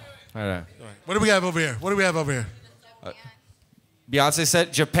 Pensacola. All right. What do we have over here? Beyonce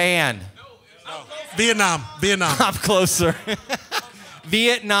said Japan. No. Vietnam. I'm closer.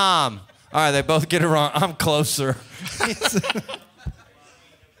 Vietnam. All right, they both get it wrong. I'm closer.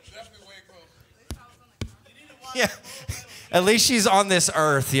 Yeah. At least she's on this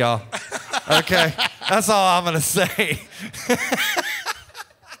earth, y'all. Okay? That's all I'm going to say.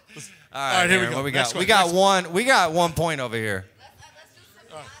 All right, here we go. What we got? We got 1 point over here.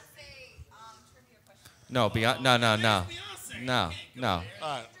 Let's do No, no. All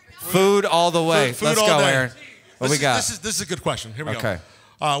right. Food all the way. Food Let's all go, day. Aaron. What we got? This is a good question. Here we go.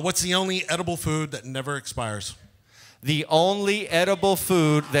 What's the only edible food that never expires? The only edible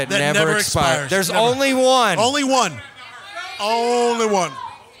food that never expires. There's Never. only one. Only one.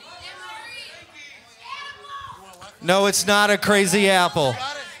 No, it's not a crazy apple.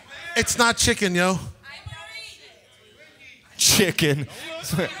 It's not chicken, yo. Chicken.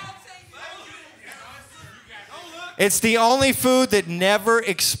 It's the only food that never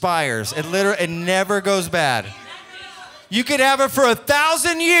expires. It never goes bad. You could have it for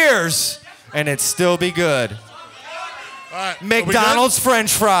 1,000 years and it'd still be good. All right. McDonald's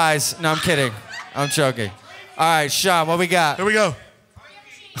French fries. No, I'm kidding. I'm joking. All right, Sean, what we got? Here we go.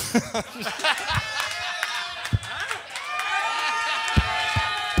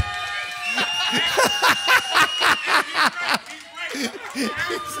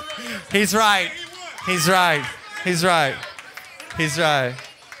 He's right. He's right. He's right. He's right.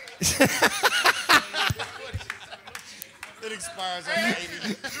 It expires after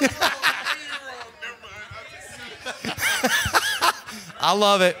 80. I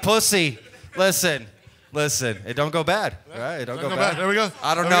love it. Pussy. Listen. It don't go bad. Right? It don't go bad. There we go.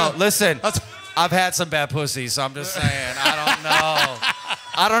 I don't There we know. go. Listen. That's- I've had some bad pussies, so I'm just saying. I don't know.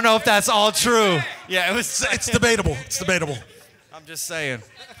 I don't know if that's all true. Yeah, It's debatable. It's debatable. I'm just saying.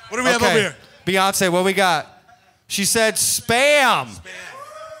 What do we have over here? Beyonce, what we got? She said spam.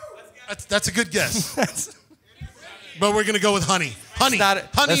 That's a good guess. But we're gonna go with honey. Honey. Honey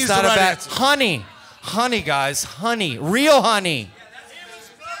That's is not the a right bad. answer. Honey, guys. Honey. Real honey.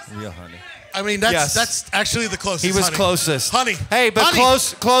 Real honey. I mean, Yes. that's actually the closest. He was honey. closst. Honey. Hey, but Honey.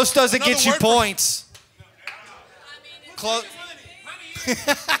 close doesn't Another get you word for- points. Close.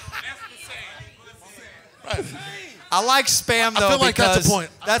 I like spam though I feel like because that's a point.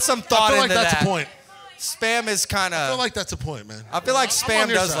 that's some thought I feel like into that's that. a point. Spam is kind I feel of. like that's a point, man. I feel like I'm on spam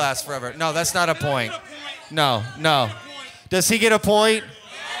your does side. last forever. No, that's not a point. No. Does he get a point?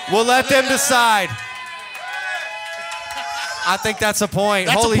 We'll let them decide. I think that's a point.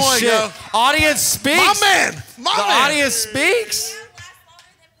 That's a Holy point, shit. yo. Audience speaks. My man. My The man. audience speaks.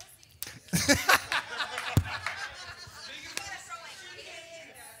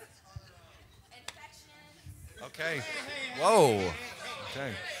 Okay. Whoa.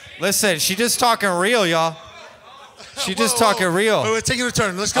 Okay. Listen, she just talking real, y'all. She just Whoa, whoa. talking real. Wait, taking a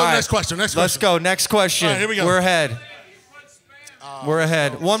turn. Let's go All right. next question. Next Let's question. go. Next question. All right, here we go. We're ahead. We're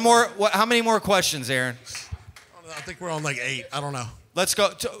ahead. One more. How many more questions, Aaron? I think we're on like 8. I don't know. Let's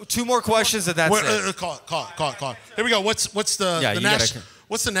go. Two more questions and that's it. Call it. Here we go. What's the Yeah, you gotta-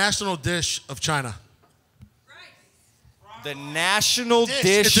 what's the national dish of China? The national Dish.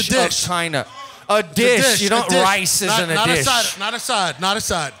 dish, It's a dish. of China. A dish. You don't. Rice isn't a dish. Not a side. Not a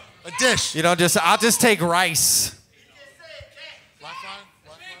side. A dish. You don't just. I'll just take rice.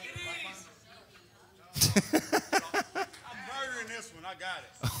 I'm murdering this one. I got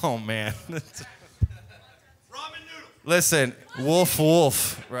it. Oh man. Ramen noodle. Listen,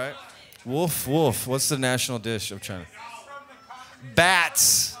 wolf, right? Wolf. What's the national dish of China?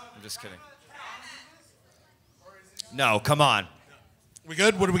 Bats. I'm just kidding. No, come on. We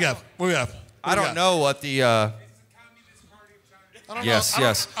good? What do we got? What do we got? I don't know what the. I don't Yes, know.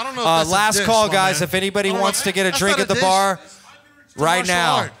 yes. I don't know. If that's a Last dish, call, my guys. man. If anybody I don't know. wants to get a That's drink not at the dish. bar, It's a right martial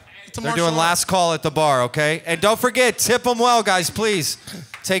now. art. It's a They're martial doing art. last call at the bar, okay? And don't forget, tip them well, guys, please.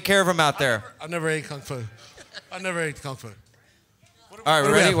 Take care of them out there. I never ate kung fu. I never ate kung fu. All right, What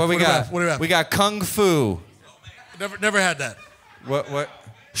do we ready? have? What we What do we got? have? What do we have? We got kung fu. Never had that. What?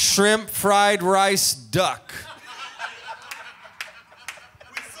 Shrimp fried rice duck.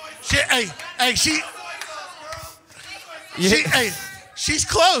 She's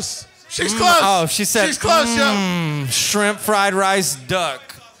close. She's close. Oh, she said. She's close, yo. Shrimp fried rice duck.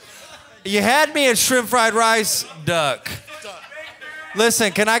 You had me at shrimp fried rice duck.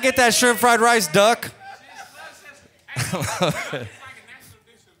 Listen, can I get that shrimp fried rice duck?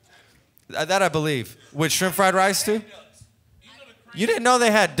 That I believe. With shrimp fried rice too? You didn't know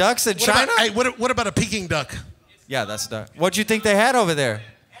they had ducks in China? What about a Peking duck? Yeah, that's duck. What'd you think they had over there?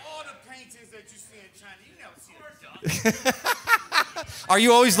 All the paintings that you see in China, you never see a duck. Are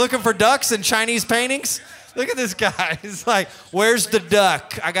you always looking for ducks in Chinese paintings? Look at this guy. He's like, where's the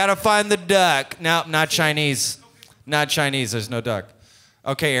duck? I gotta find the duck. No, not Chinese. Not Chinese. There's no duck.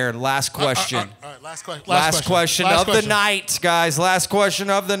 Okay, Aaron, last question. All right, last question. Last question of the night, guys. Last question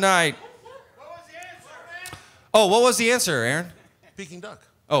of the night. Oh, what was the answer, Aaron? Peking duck.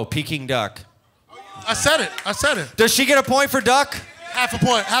 Oh, Peking duck. I said it. Does she get a point for duck? Half a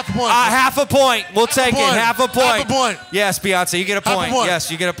point. Half a point. We'll take it. point. Half a point. Half a point. Yes, Beyonce, you get a Half a point. point. Yes,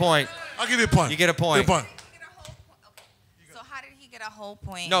 you get a point. I'll give you a point. You get a point. Give you a point. So how did he get a whole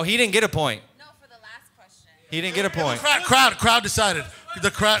point? No, he didn't get a point. No, for the last question. He didn't get a point. Crowd decided. The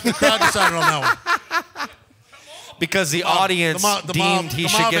crowd decided on that one. Because the audience the deemed mob- he the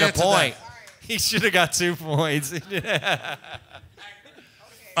should mob get a answered point. He should have got 2 points.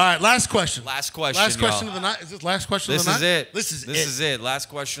 All right, last question. Last question, Last question y'all. of the night. Is this last question This of the is night? it. This is This is it. Last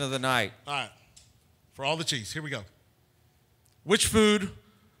question of the night. All right. For all the cheese, here we go. Which food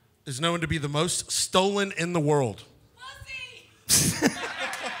is known to be the most stolen in the world?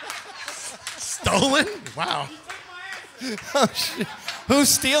 Stolen? Wow. Who's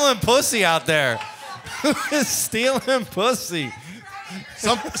stealing pussy out there? Who is stealing pussy?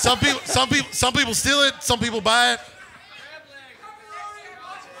 Some people steal it. Some people buy it.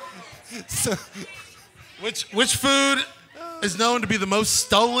 Which food is known to be the most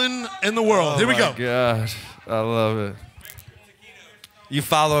stolen in the world? Here we go. Gosh, I love it. You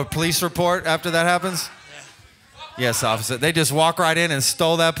follow a police report after that happens? Yes, officer. They just walk right in and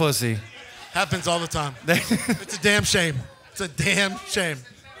stole that pussy. Happens all the time. It's a damn shame. It's a damn shame.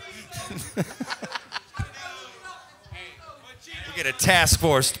 We get a task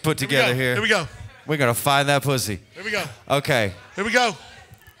force put together here. Here we go. We're gonna find that pussy. Here we go. Okay. Here we go.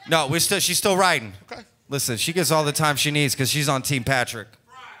 No, she's still riding. Okay. Listen, she gets all the time she needs because she's on Team Patrick.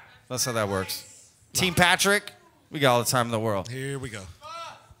 That's how that works. Team Patrick, we got all the time in the world. Here we go.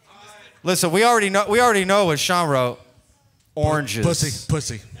 Listen, we already know what Sean wrote. Oranges.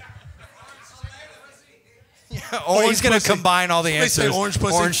 Pussy. Or he's gonna combine all the Somebody say answers. orange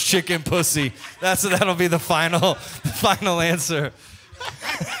pussy. Orange chicken pussy. That'll be the final answer.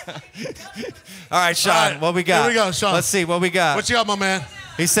 All right, Sean, All right, what we got? here we go, Sean. Let's see what we got. What you got, my man?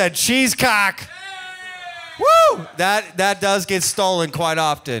 He said cheesecock. Woo! That does get stolen quite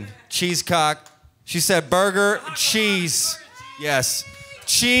often. Cheesecock. She said burger, cheese. Yes.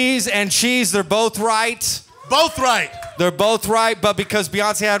 Cheese and cheese, they're both right. Both right. They're both right, but because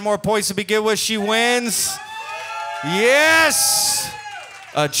Beyonce had more points to begin with, she wins. Yes!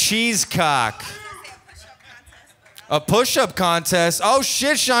 A cheesecock. A push-up contest. Oh,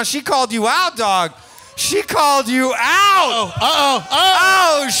 shit, Sean, she called you out, dog. She called you out.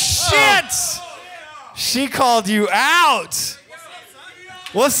 Oh, shit. She called you out.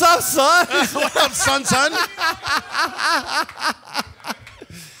 What's up, son? What up, son?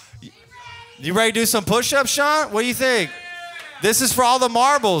 You ready to do some push-ups, Sean? What do you think? This is for all the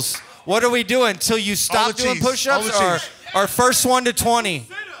marbles. What are we doing? Till you stop doing push-ups or first 1 to 20?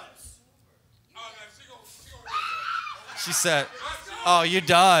 She said, oh, you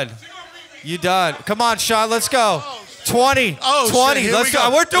done. You done. Come on, Sean, let's go. 20. Oh, 20. Shit, Let's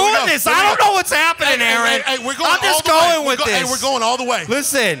go. We're doing this. I don't know what's happening, Aaron. Hey, we're going I'm just all the going way. with this. Hey, we're going all the way.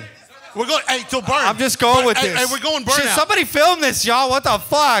 Listen. We're going, till burn. I'm just going with this. Hey, we're going burnout. Should somebody film this, y'all? What the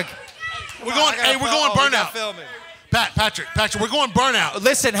fuck? We're going burnout. Patrick, we're going burnout.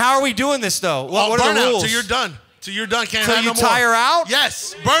 Listen, how are we doing this, though? What are the burnout rules? till you're done. Till you're done. Can't Till have you no more. tire out?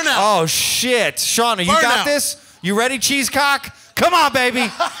 Yes, burnout. Oh, shit. Shauna, you got Burnout. this? You ready, cheesecock? Come on,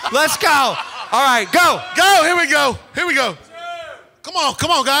 baby. Let's go. All right, go. Go. Here we go. Come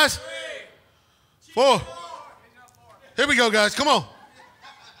on, guys. 4. Here we go, guys. Come on.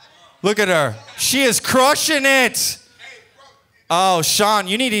 Look at her. She is crushing it. Oh, Sean,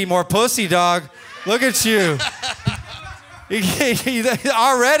 you need to eat more pussy, dog. Look at you.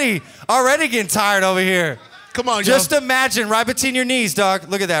 already getting tired over here. Come on, Just imagine right between your knees, dog.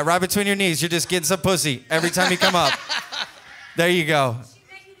 Look at that, right between your knees. You're just getting some pussy every time you come up. There you go.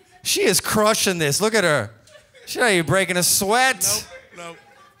 She is crushing this. Look at her. She's not even breaking a sweat. Nope.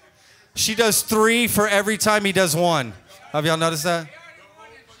 She does 3 for every time he does 1. Have y'all noticed that?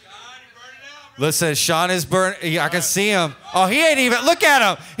 Listen, Sean is burnt. I can see him. Oh, he ain't even. Look at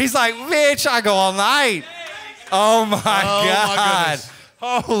him. He's like, bitch, I go all night. Oh, my God.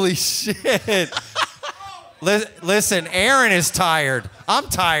 Holy shit. Listen, Aaron is tired. I'm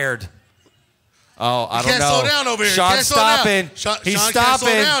tired. Oh, I don't know. Can't slow down over here. Sean's stopping. He's stopping. Can't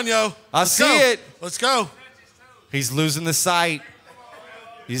slow down, yo. I see it. Let's go. He's losing the sight.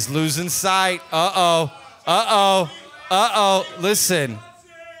 He's losing sight. Uh-oh. Listen,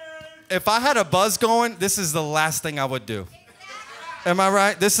 if I had a buzz going, this is the last thing I would do. Am I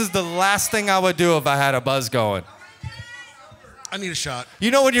right? This is the last thing I would do if I had a buzz going. I need a shot.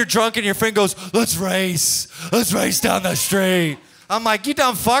 You know when you're drunk and your friend goes, let's race down the street. I'm like, you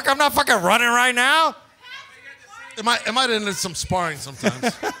dumb fuck, I'm not fucking running right now. It might end in some sparring sometimes.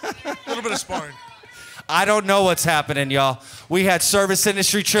 A little bit of sparring. I don't know what's happening, y'all. We had service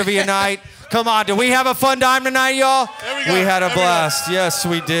industry trivia night. Come on, did we have a fun time tonight, y'all? There we go. We had a There we blast. Yes,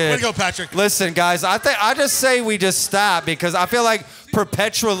 we did. Way to go, Patrick. Listen, guys, I just say we just stop because I feel like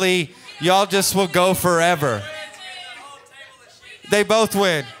perpetually y'all just will go forever. They both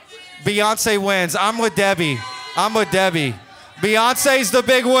win. Beyonce wins. I'm with Debbie. Beyonce's the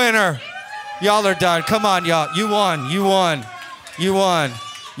big winner. Y'all are done. Come on, y'all. You won.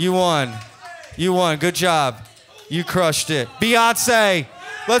 Good job. You crushed it. Beyonce.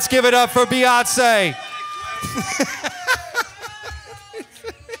 Let's give it up for Beyonce.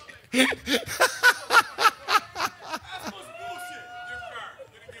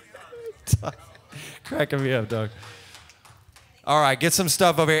 Cracking me up, dog. All right, get some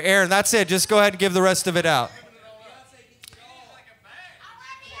stuff over here. Aaron, that's it. Just go ahead and give the rest of it out.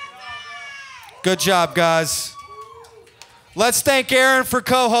 Good job, guys. Let's thank Aaron for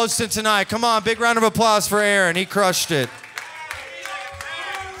co-hosting tonight. Come on, big round of applause for Aaron. He crushed it.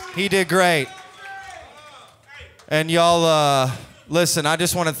 He did great. And y'all, listen, I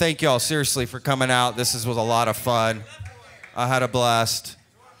just want to thank y'all seriously for coming out. This was a lot of fun. I had a blast.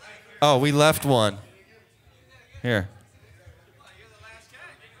 Oh, we left one. Here.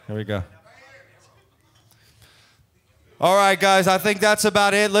 Here we go. All right, guys, I think that's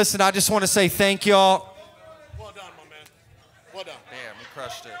about it. Listen, I just want to say thank y'all. Well done, my man. Well done. Damn, we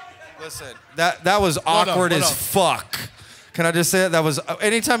crushed it. Listen, that was awkward as fuck. Can I just say it? That was,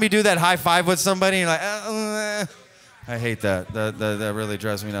 anytime you do that high five with somebody, you're like, I hate that. That really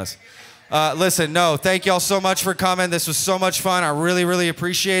drives me nuts. Listen, no, thank y'all so much for coming. This was so much fun. I really, really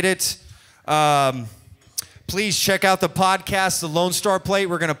appreciate it. Please check out the podcast, The Lone Star Plate.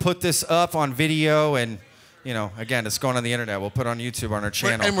 We're going to put this up on video and, you know, again, it's going on the internet. We'll put it on YouTube on our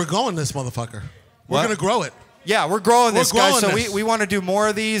channel. And we're growing this motherfucker. We're going to grow it. Yeah, we're growing this, guys. So this. we want to do more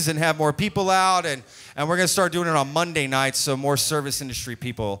of these and have more people out, and we're going to start doing it on Monday nights so more service industry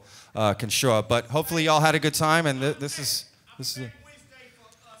people can show up. But hopefully y'all had a good time, and this is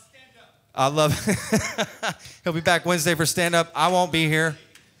I love it. He'll be back Wednesday for stand-up. I won't be here.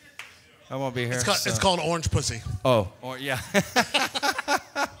 It's called Orange Pussy. Oh, yeah.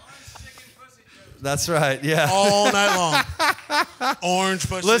 That's right, yeah. All night long. Orange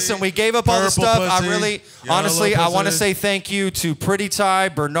pussy. Listen, we gave up all the stuff. Pussy, I really, honestly, I want to say thank you to Pretty Ty,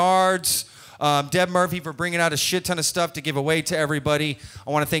 Bernard's, Deb Murphy for bringing out a shit ton of stuff to give away to everybody. I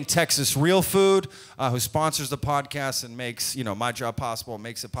want to thank Texas Real Food, who sponsors the podcast and makes, you know, my job possible and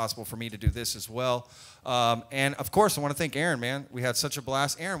makes it possible for me to do this as well. And of course, I want to thank Aaron, man. We had such a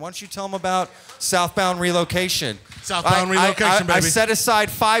blast. Aaron, why don't you tell them about Southbound Relocation? Southbound Relocation, baby. I set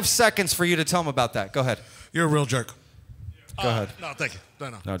aside 5 seconds for you to tell them about that. Go ahead. You're a real jerk. Go ahead. No, thank you.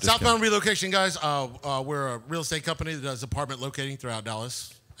 No. Just Southbound kidding. Relocation, guys. We're a real estate company that does apartment locating throughout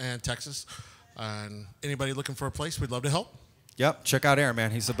Dallas and Texas. And anybody looking for a place, we'd love to help. Yep, check out Aaron,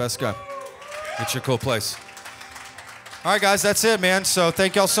 man. He's the best guy. Get you a cool place. All right, guys, that's it, man. So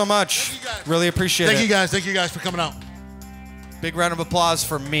thank y'all so much. Thank you guys. Really appreciate it. Thank you guys for coming out. Big round of applause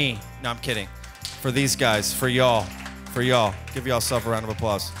for me. No, I'm kidding. For these guys, for y'all. Give yourself a round of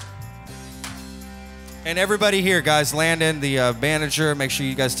applause. And everybody here, guys, Landon, the manager, make sure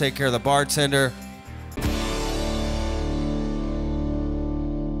you guys take care of the bartender.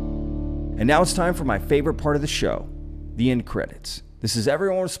 And now it's time for my favorite part of the show, the end credits. This is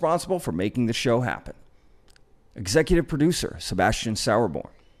everyone responsible for making the show happen. Executive producer, Sebastian Sauerborn.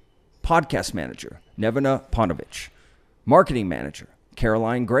 Podcast manager, Nevena Ponovich. Marketing manager,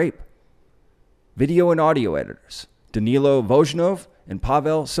 Caroline Grape. Video and audio editors, Danilo Vojnov and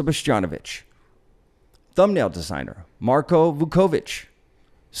Pavel Sebastianovich. Thumbnail designer, Marko Vukovic.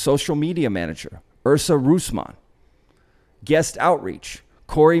 Social media manager, Ursa Rusman. Guest outreach,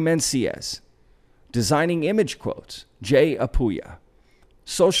 Corey Menciez. Designing image quotes, Jay Apuya.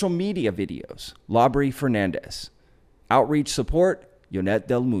 Social media videos, Labri Fernandez. Outreach support, Yonet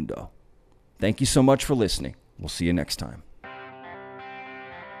Del Mundo. Thank you so much for listening. We'll see you next time.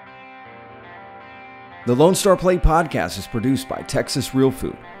 The Lone Star Plate podcast is produced by Texas Real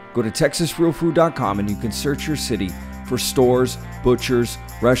Food. Go to texasrealfood.com and you can search your city for stores, butchers,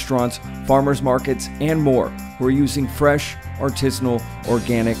 restaurants, farmers markets, and more who are using fresh, artisanal,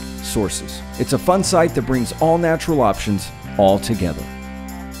 organic sources. It's a fun site that brings all natural options all together.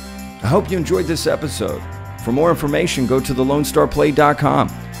 I hope you enjoyed this episode. For more information, go to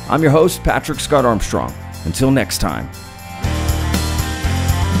thelonestarplate.com. I'm your host, Patrick Scott Armstrong. Until next time.